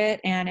reaction to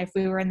it. And if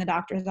we were in the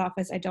doctor's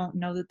office, I don't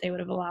know that they would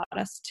have allowed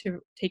us to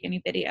take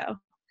any video.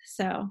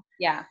 So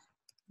Yeah.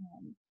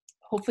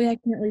 Hopefully I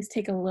can at least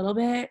take a little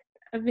bit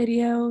of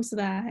video so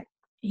that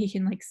he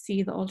can like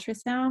see the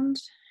ultrasound.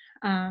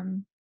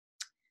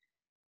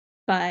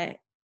 But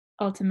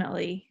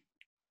ultimately,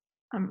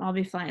 I'll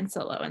be flying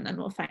solo and then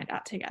we'll find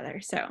out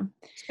together. So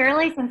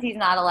surely since he's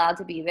not allowed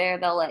to be there,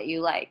 they'll let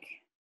you like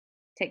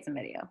take some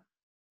video.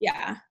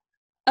 Yeah.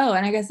 Oh,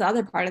 and I guess the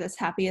other part of this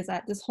happy is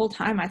that this whole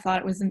time I thought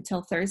it was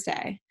until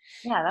Thursday.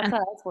 Yeah, that's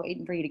what I was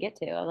waiting for you to get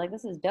to. I was like,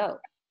 this is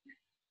dope.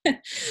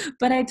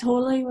 But I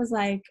totally was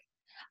like,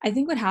 I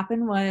think what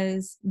happened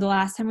was the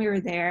last time we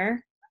were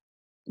there,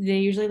 they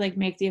usually like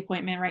make the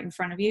appointment right in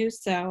front of you.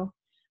 So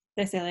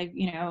they say like,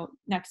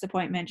 next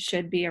appointment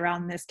should be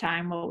around this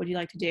time. What would you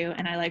like to do?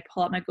 And I like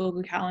pull up my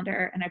Google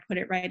Calendar and I put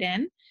it right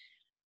in.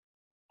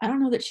 I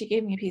don't know that she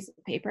gave me a piece of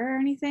paper or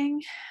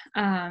anything.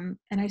 And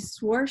I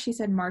swore she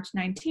said March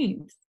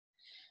 19th.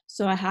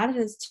 So I had it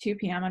as 2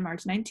 p.m. on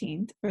March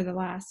 19th for the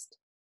last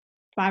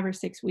 5 or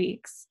 6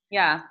 weeks.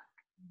 Yeah.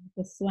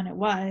 This is when it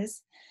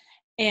was.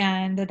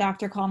 And the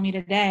doctor called me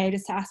today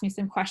just to ask me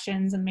some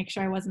questions and make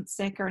sure I wasn't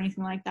sick or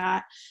anything like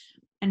that.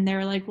 And they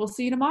were like, we'll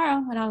see you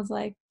tomorrow. And I was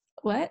like,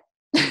 what?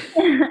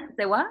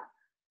 Say what?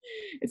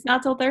 It's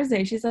not till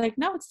Thursday. She's like,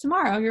 no, it's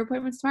tomorrow. Your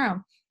appointment's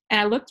tomorrow. And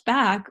I looked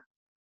back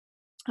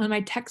on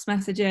my text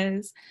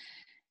messages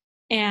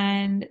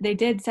and they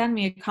did send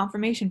me a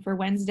confirmation for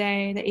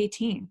Wednesday the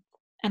 18th.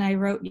 And I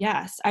wrote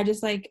yes. I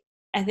just like,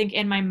 I think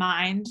in my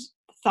mind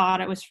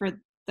thought it was for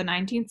the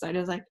 19th. So I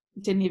just like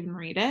didn't even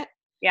read it.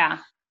 Yeah.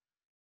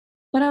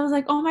 But I was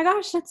like, oh my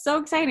gosh, that's so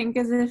exciting.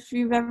 Because if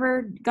you've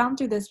ever gone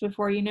through this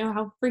before, you know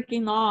how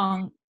freaking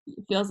long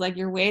it feels like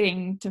you're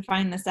waiting to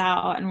find this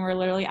out. And we're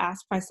literally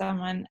asked by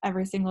someone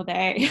every single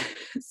day.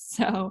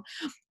 So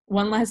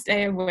one less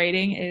day of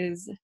waiting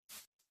is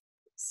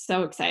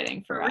so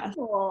exciting for us.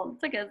 Cool.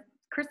 It's like a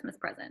Christmas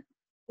present.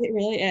 It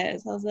really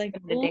is. I was like,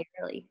 The day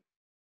early.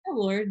 The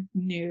Lord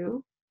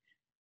knew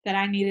that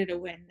I needed a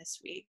win this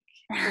week.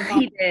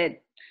 He did.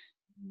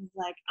 He's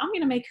like, I'm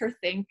going to make her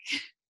think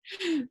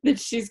that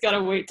she's got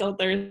to wait till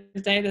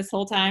Thursday this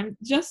whole time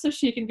just so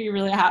she can be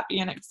really happy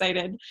and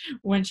excited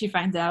when she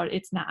finds out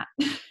it's not.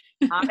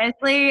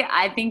 Honestly,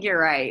 I think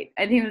you're right.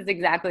 I think that's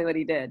exactly what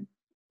he did.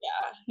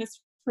 Yeah, it's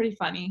pretty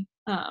funny.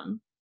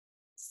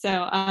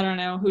 So I don't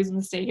know whose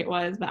mistake it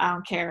was, but I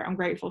don't care. I'm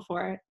grateful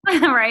for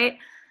it. Right?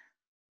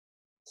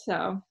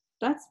 So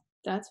that's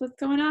what's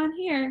going on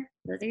here.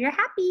 Those are your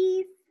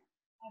happies.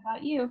 How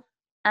about you?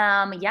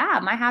 Yeah,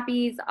 my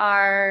happies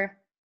are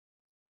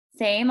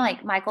same.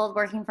 Like Michael's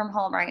working from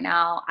home right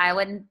now. I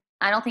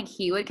don't think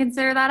he would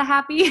consider that a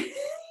happy.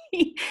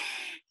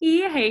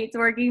 He hates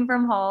working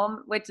from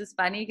home, which is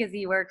funny because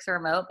he works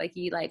remote, but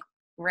he like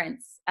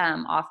rents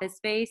office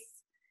space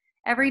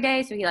every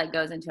day. So he like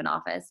goes into an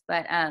office.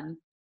 But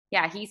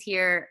yeah, he's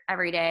here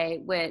every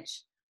day,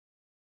 which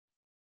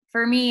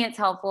for me it's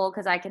helpful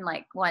because I can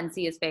like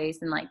see his face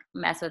and like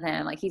mess with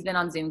him. Like he's been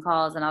on Zoom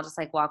calls and I'll just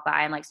like walk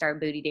by and like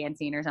start booty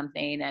dancing or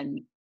something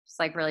and just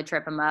like really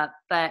trip him up.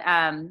 But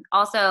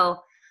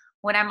also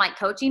when I'm like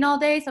coaching all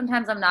day,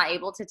 sometimes I'm not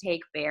able to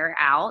take Bear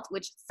out,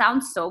 which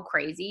sounds so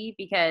crazy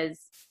because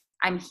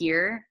I'm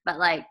here, but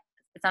like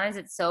sometimes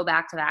it's so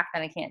back to back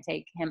that I can't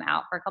take him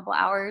out for a couple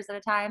hours at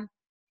a time.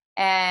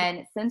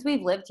 And since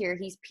we've lived here,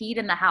 he's peed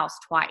in the house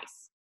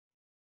twice.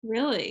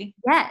 Really?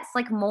 Yes,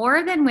 like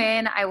more than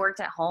when I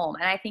worked at home.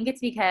 And I think it's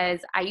because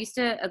I used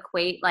to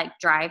equate like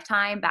drive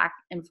time back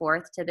and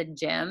forth to the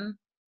gym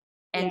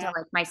and to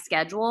like my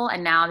schedule.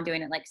 And now I'm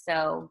doing it like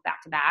so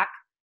back to back.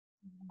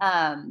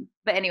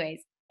 But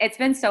anyways, it's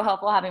been so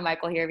helpful having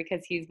Michael here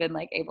because he's been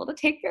like able to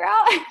take her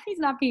out. He's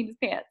not peeing his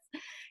pants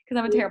because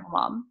I'm a terrible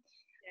mom.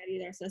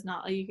 Either. So it's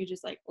not like you could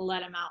just like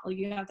let him out. Like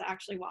you have to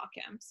actually walk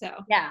him. So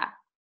yeah,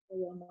 a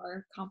little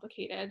more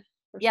complicated.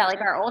 Yeah,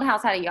 like our old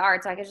house had a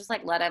yard, so I could just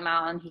like let him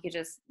out and he could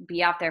just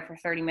be out there for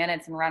 30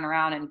 minutes and run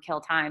around and kill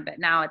time. But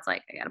now it's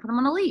like I got to put him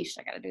on a leash.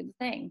 I got to do the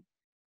thing.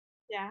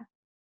 Yeah.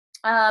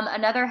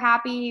 Another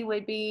happy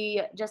would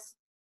be just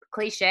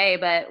cliche,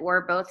 but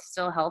we're both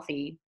still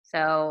healthy,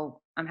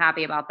 so I'm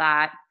happy about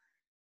that.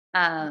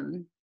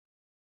 And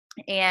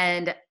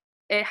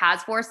it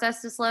has forced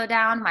us to slow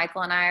down.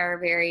 Michael and I are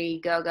very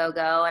go, go,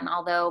 go. And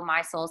although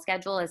my soul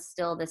schedule is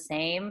still the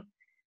same,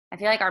 I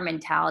feel like our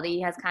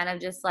mentality has kind of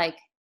just like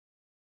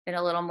been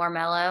a little more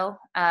mellow.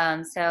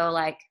 So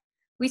like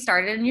we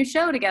started a new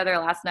show together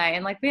last night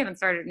and like we haven't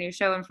started a new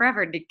show in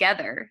forever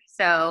together.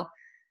 So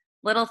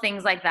little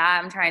things like that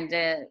I'm trying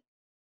to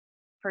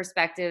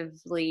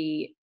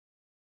prospectively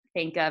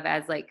think of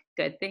as like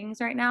good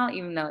things right now,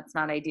 even though it's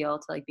not ideal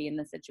to like be in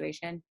this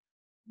situation.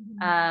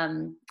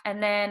 And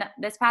then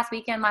this past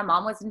weekend, my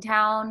mom was in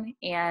town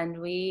and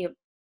we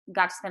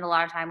got to spend a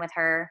lot of time with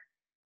her,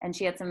 and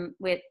she had some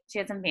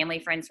family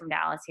friends from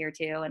Dallas here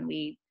too, and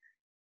we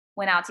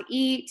went out to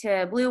eat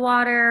to Blue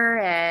Water,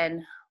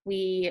 and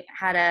we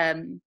had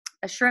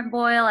a shrimp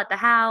boil at the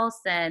house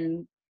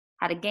and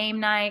had a game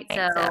night.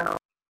 So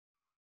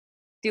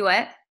do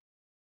what?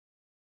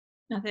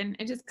 Nothing.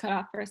 It just cut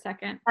off for a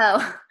second.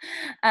 Oh,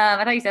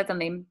 I thought you said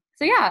something.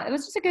 So yeah, it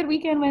was just a good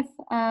weekend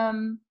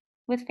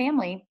with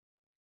family.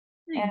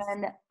 Nice.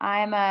 And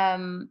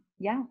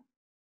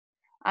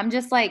I'm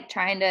just like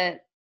trying to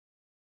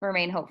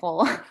remain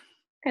hopeful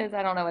because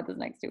I don't know what this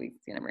next 2 weeks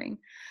is gonna bring.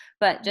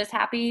 But just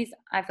happy.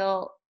 I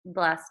feel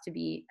blessed to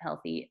be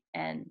healthy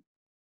and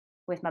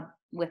with my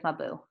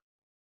boo.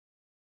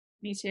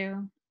 Me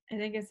too. I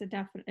think it's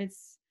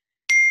it's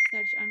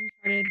such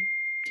uncharted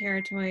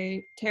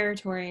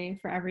territory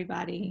for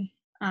everybody.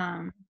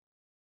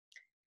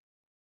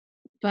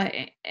 But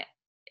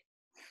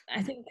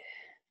I think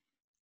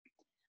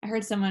I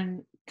heard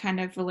someone kind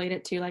of relate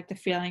it to like the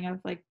feeling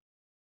of like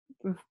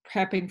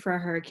prepping for a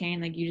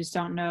hurricane, like you just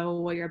don't know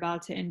what you're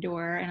about to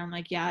endure. And I'm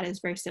like, yeah, it is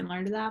very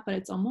similar to that, but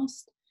it's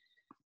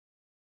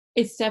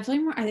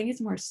definitely more, I think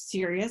it's more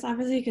serious,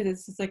 obviously, because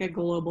it's just like a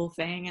global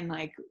thing, and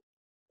like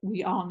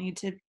we all need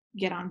to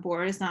get on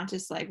board. It's not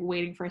just like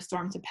waiting for a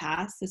storm to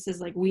pass. This is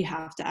like we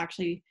have to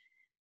actually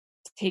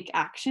take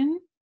action.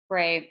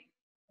 Right.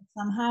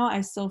 Somehow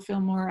I still feel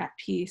more at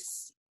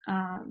peace,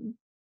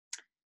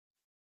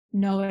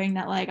 knowing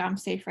that like I'm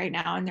safe right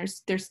now, and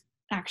there's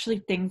actually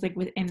things like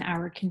within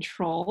our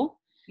control.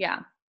 Yeah.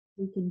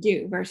 We can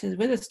do, versus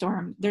with a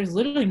storm, there's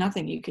literally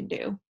nothing you can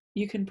do.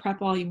 You can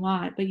prep all you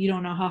want, but you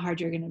don't know how hard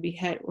you're going to be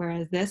hit.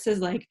 Whereas this is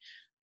like,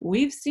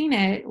 we've seen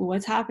it,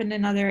 what's happened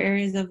in other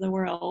areas of the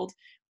world.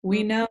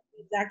 We know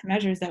the exact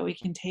measures that we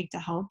can take to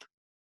help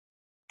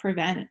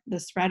prevent the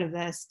spread of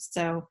this.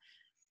 So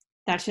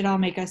that should all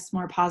make us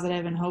more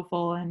positive and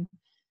hopeful, and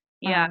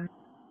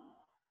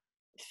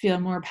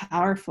feel more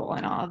powerful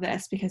in all of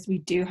this, because we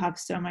do have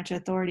so much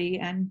authority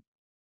and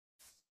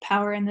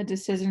power in the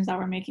decisions that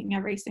we're making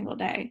every single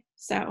day.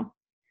 So,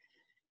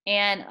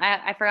 and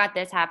I forgot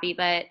this, Happy,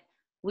 but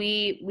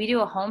we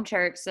do a home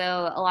church,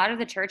 so a lot of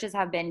the churches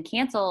have been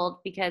canceled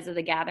because of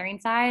the gathering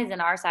size,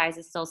 and our size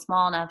is still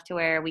small enough to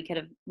where we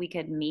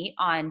could meet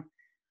on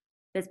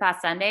this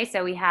past Sunday.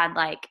 So we had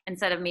like,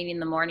 instead of meeting in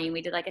the morning,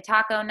 we did like a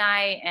taco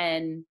night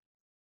and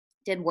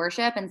did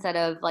worship instead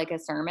of like a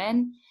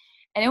sermon.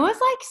 And it was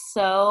like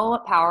so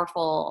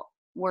powerful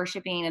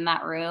worshiping in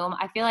that room.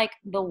 I feel like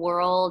the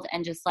world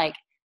and just like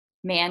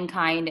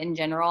mankind in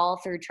general,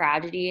 through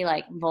tragedy,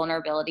 like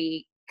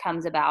vulnerability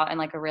comes about in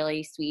like a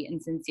really sweet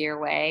and sincere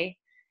way.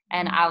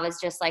 And I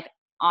was just like,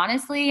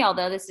 honestly,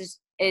 although this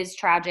is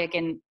tragic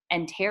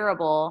and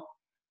terrible,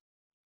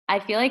 I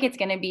feel like there's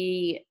going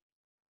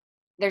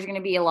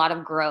to be a lot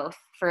of growth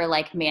for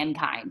like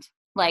mankind.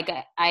 Like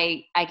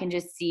I can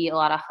just see a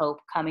lot of hope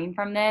coming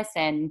from this.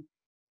 And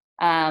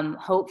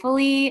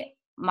hopefully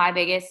my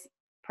biggest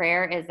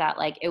prayer is that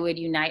like it would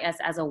unite us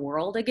as a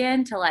world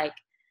again to like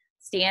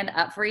stand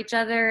up for each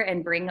other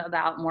and bring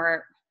about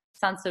more,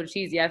 sounds so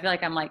cheesy, I feel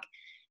like I'm like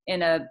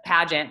in a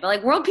pageant, but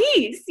like world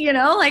peace,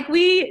 like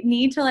we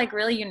need to like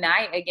really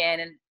unite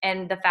again.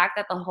 And the fact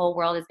that the whole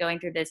world is going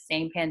through this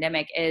same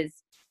pandemic is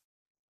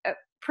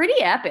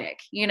pretty epic,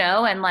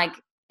 and like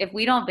if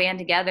we don't band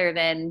together,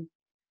 then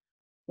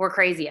we're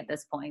crazy at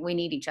this point. We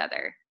need each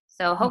other.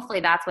 So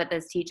hopefully that's what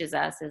this teaches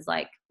us, is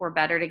like we're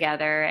better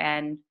together,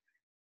 and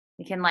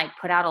we can like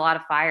put out a lot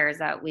of fires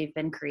that we've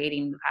been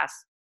creating the past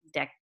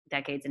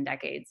decades and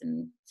decades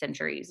and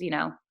centuries,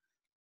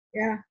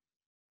 Yeah,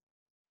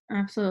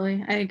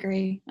 absolutely. I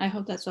agree. I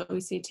hope that's what we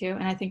see too.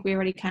 And I think we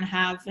already kind of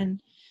have, and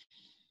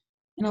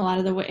in a lot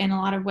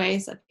of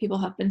ways that people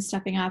have been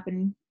stepping up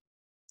and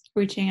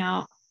reaching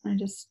out.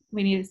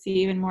 We need to see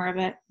even more of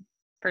it.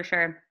 For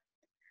sure.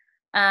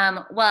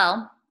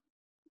 Well,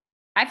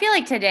 I feel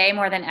like today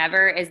more than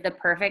ever is the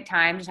perfect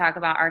time to talk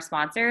about our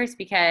sponsors,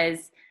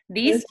 because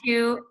these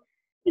two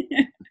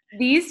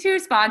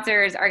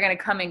sponsors are going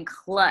to come in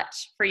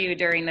clutch for you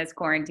during this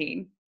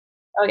quarantine.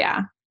 Oh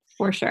yeah,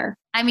 for sure.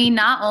 I mean,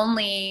 not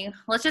only,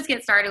 let's just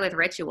get started with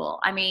Ritual.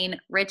 I mean,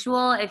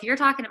 Ritual, if you're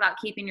talking about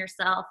keeping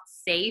yourself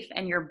safe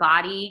and your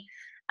body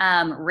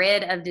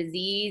rid of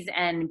disease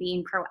and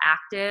being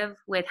proactive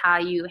with how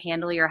you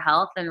handle your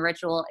health, then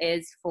Ritual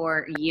is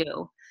for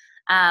you.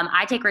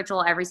 I take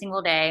Ritual every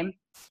single day.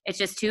 It's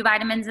just 2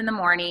 vitamins in the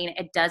morning.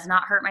 It does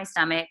not hurt my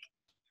stomach,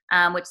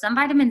 which some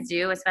vitamins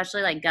do,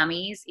 especially like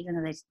gummies, even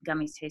though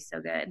gummies taste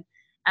so good.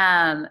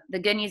 The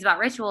good news about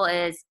Ritual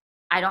is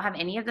I don't have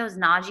any of those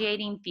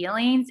nauseating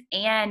feelings,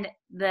 and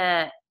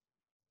the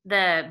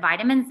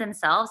vitamins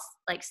themselves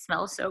like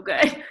smell so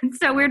good. It's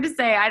so weird to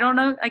say. I don't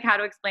know like how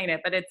to explain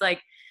it, but it's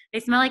like they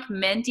smell like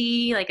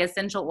minty, like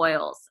essential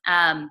oils.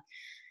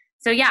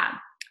 So yeah,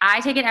 I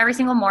take it every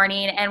single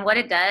morning, and what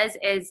it does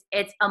is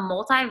it's a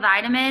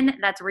multivitamin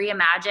that's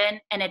reimagined,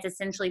 and it's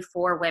essentially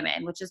for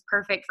women, which is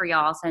perfect for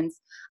y'all, since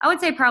I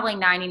would say probably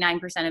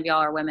 99% of y'all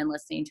are women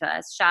listening to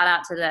us. Shout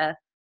out to the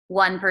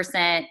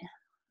 1%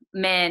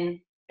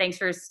 men. Thanks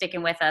for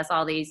sticking with us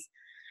all these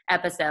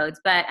episodes.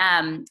 But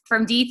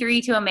from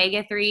D3 to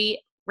omega-3,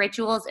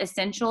 Ritual is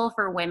essential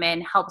for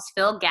women, helps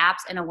fill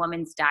gaps in a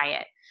woman's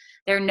diet.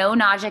 Their no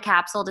nausea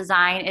capsule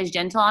design is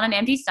gentle on an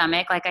empty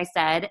stomach, like I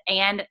said,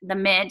 and the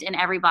mint in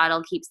every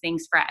bottle keeps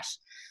things fresh.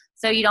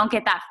 So you don't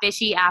get that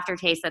fishy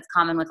aftertaste that's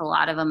common with a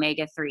lot of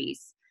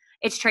omega-3s.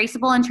 It's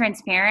traceable and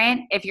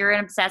transparent. If you're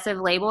an obsessive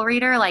label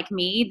reader like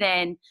me,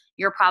 then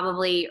you're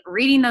probably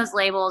reading those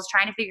labels,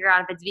 trying to figure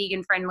out if it's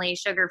vegan friendly,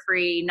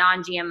 sugar-free,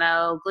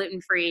 non-GMO,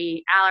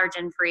 gluten-free,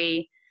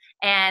 allergen-free.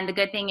 And the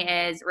good thing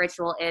is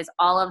Ritual is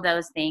all of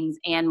those things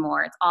and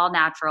more. It's all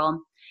natural.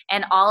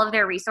 And all of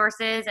their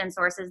resources and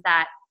sources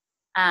that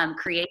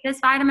create this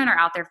vitamin are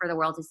out there for the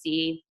world to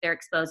see. They're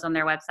exposed on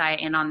their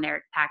website and on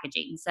their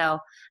packaging. So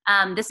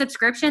the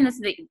subscription, this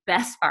is the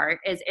best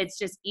part, is it's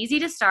just easy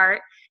to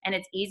start and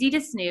it's easy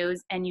to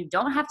snooze and you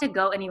don't have to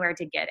go anywhere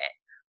to get it,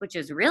 which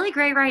is really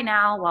great right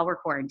now while we're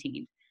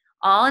quarantined.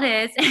 All it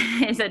is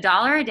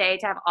 $1 a day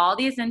to have all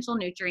the essential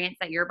nutrients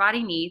that your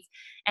body needs,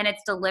 and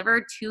it's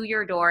delivered to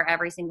your door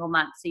every single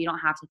month, so you don't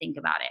have to think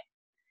about it.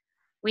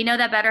 We know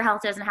that better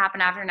health doesn't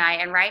happen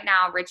overnight, and right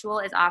now Ritual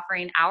is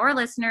offering our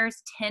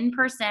listeners 10%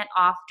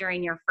 off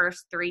during your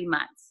first 3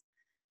 months.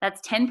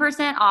 That's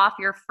 10% off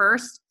your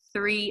first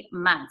 3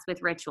 months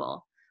with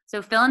Ritual.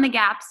 So fill in the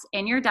gaps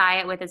in your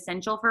diet with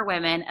Essential for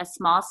Women, a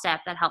small step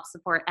that helps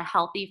support a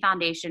healthy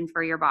foundation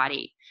for your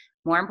body.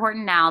 More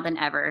important now than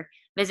ever.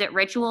 Visit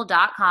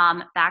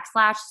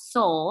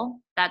ritual.com/soul.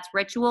 That's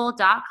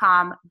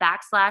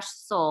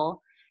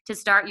ritual.com/soul to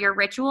start your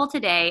Ritual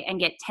today and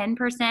get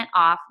 10%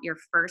 off your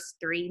first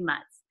 3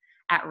 months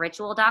at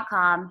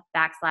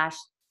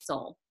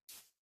ritual.com/soul.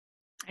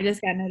 I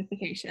just got a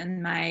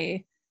notification.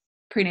 My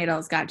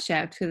prenatals got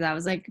shipped because I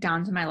was like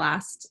down to my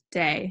last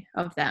day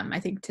of them, I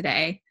think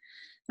today.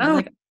 I was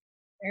like,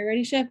 they're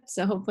already shipped,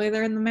 so hopefully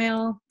they're in the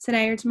mail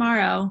today or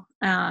tomorrow.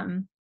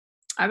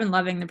 I've been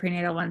loving the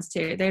prenatal ones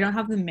too. They don't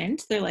have the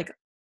mint. They're like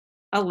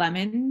a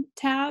lemon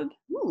tab.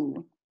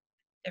 Ooh.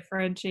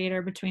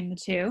 Differentiator between the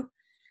two.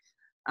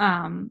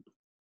 And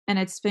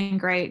it's been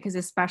great because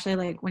especially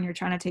like when you're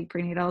trying to take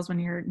prenatals, when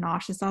you're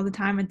nauseous all the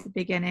time at the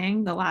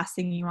beginning, the last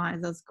thing you want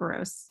is those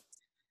gross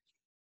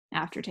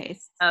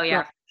aftertastes. Oh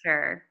yeah, for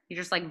sure. You're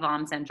just like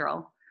Vom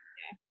Central.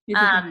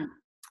 Yeah.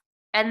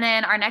 And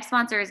then our next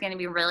sponsor is going to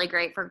be really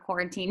great for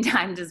quarantine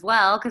times as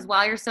well, because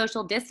while you're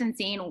social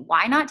distancing,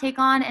 why not take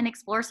on and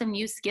explore some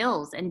new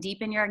skills and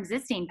deepen your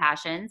existing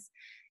passions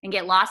and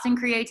get lost in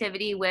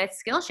creativity with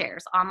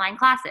Skillshare's online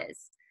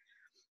classes?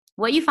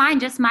 What you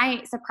find just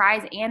might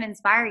surprise and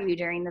inspire you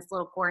during this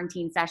little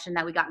quarantine session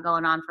that we got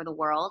going on for the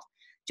world.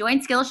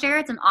 Join Skillshare.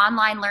 It's an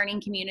online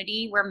learning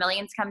community where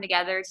millions come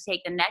together to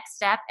take the next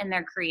step in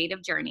their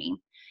creative journey.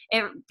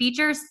 It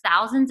features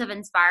thousands of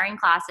inspiring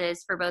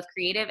classes for both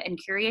creative and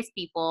curious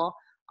people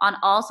on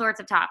all sorts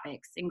of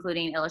topics,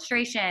 including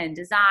illustration,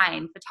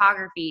 design,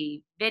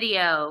 photography,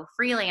 video,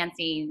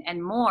 freelancing,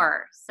 and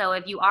more. So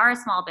if you are a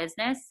small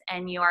business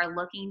and you are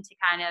looking to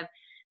kind of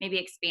maybe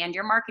expand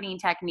your marketing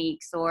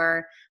techniques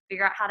or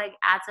figure out how to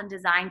add some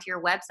design to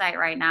your website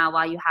right now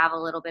while you have a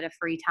little bit of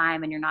free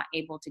time and you're not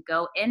able to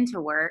go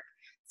into work,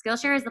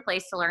 Skillshare is the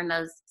place to learn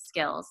those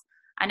skills.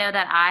 I know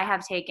that I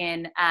have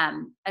taken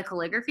a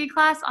calligraphy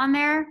class on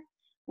there,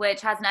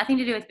 which has nothing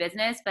to do with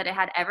business, but it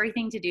had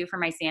everything to do for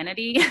my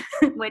sanity,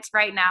 which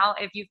right now,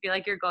 if you feel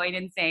like you're going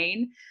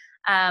insane,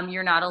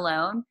 you're not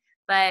alone.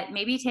 But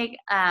maybe take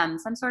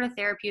some sort of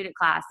therapeutic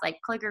class like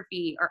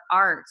calligraphy or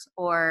art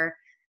or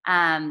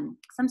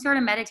some sort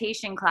of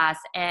meditation class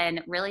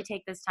and really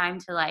take this time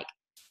to like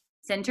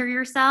center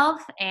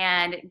yourself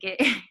and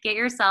get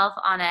yourself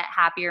on a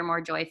happier,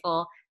 more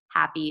joyful,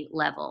 happy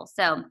level.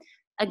 So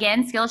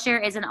again,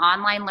 Skillshare is an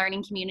online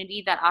learning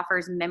community that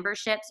offers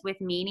memberships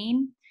with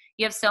meaning.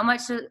 You have so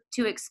much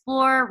to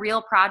explore,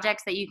 real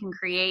projects that you can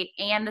create,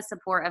 and the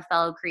support of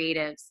fellow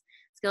creatives.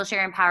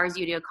 Skillshare empowers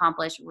you to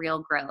accomplish real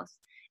growth.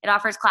 It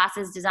offers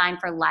classes designed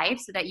for life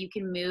so that you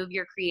can move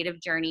your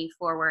creative journey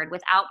forward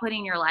without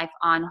putting your life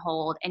on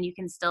hold, and you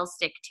can still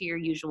stick to your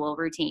usual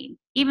routine.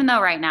 Even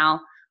though right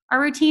now,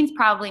 our routines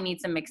probably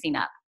need some mixing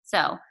up.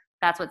 So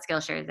that's what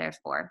Skillshare is there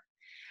for.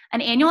 An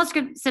annual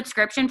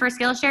subscription for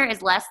Skillshare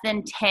is less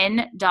than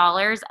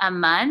 $10 a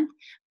month,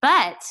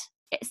 but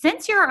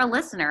since you're a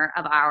listener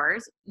of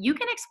ours, you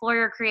can explore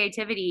your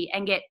creativity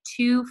and get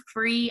 2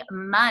 free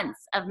months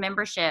of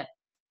membership,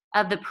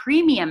 of the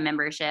premium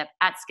membership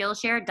at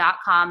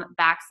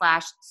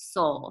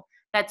Skillshare.com/soul.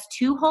 That's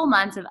 2 whole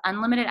months of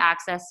unlimited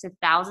access to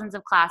thousands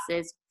of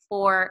classes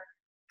for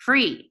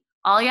free.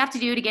 All you have to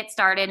do to get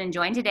started and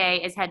join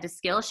today is head to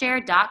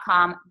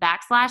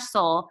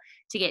Skillshare.com/soul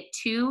to get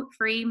 2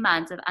 free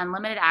months of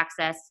unlimited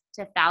access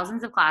to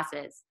thousands of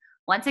classes.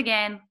 Once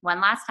again, one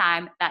last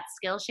time, that's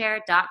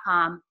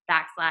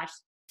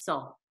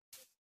Skillshare.com/soul.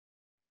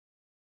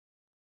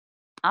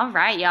 All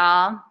right,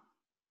 y'all.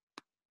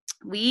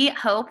 We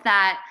hope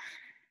that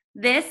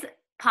this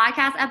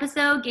podcast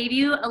episode gave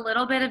you a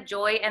little bit of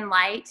joy and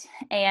light,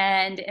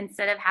 and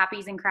instead of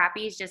happies and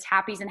crappies, just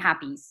happies and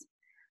happies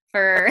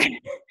for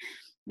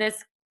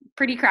this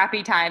pretty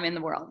crappy time in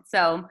the world.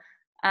 So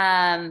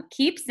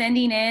Keep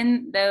sending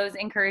in those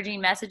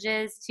encouraging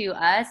messages to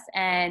us.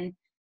 And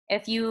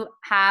if you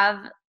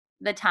have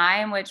the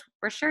time, which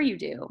we're sure you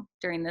do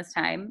during this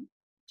time,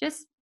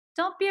 just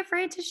don't be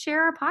afraid to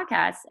share our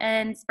podcast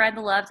and spread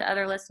the love to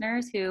other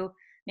listeners who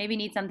maybe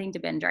need something to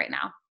binge right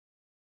now.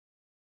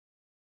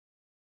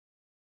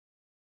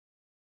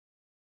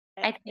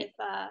 If you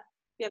have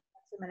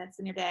extra minutes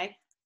in your day.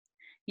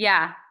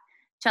 Yeah.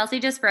 Chelsea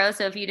just froze.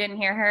 So if you didn't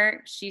hear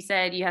her, she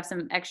said you have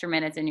some extra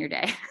minutes in your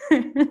day.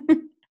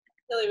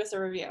 Leave us a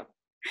review.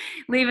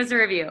 Leave us a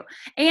review.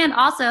 And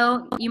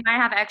also, you might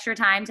have extra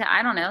time to,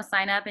 I don't know,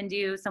 sign up and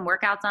do some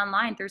workouts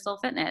online through Soul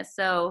Fitness.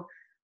 So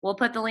we'll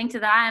put the link to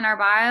that in our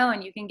bio,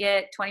 and you can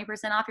get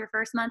 20% off your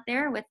first month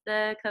there with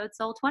the code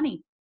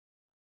SOUL20.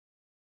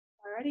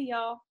 Alrighty,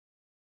 y'all.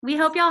 We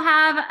hope y'all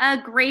have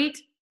a great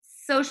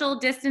social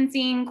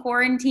distancing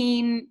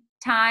quarantine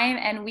time,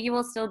 and we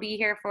will still be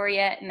here for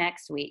you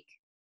next week.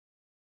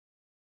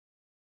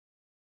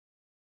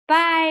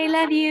 Bye.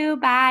 Love you.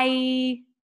 Bye.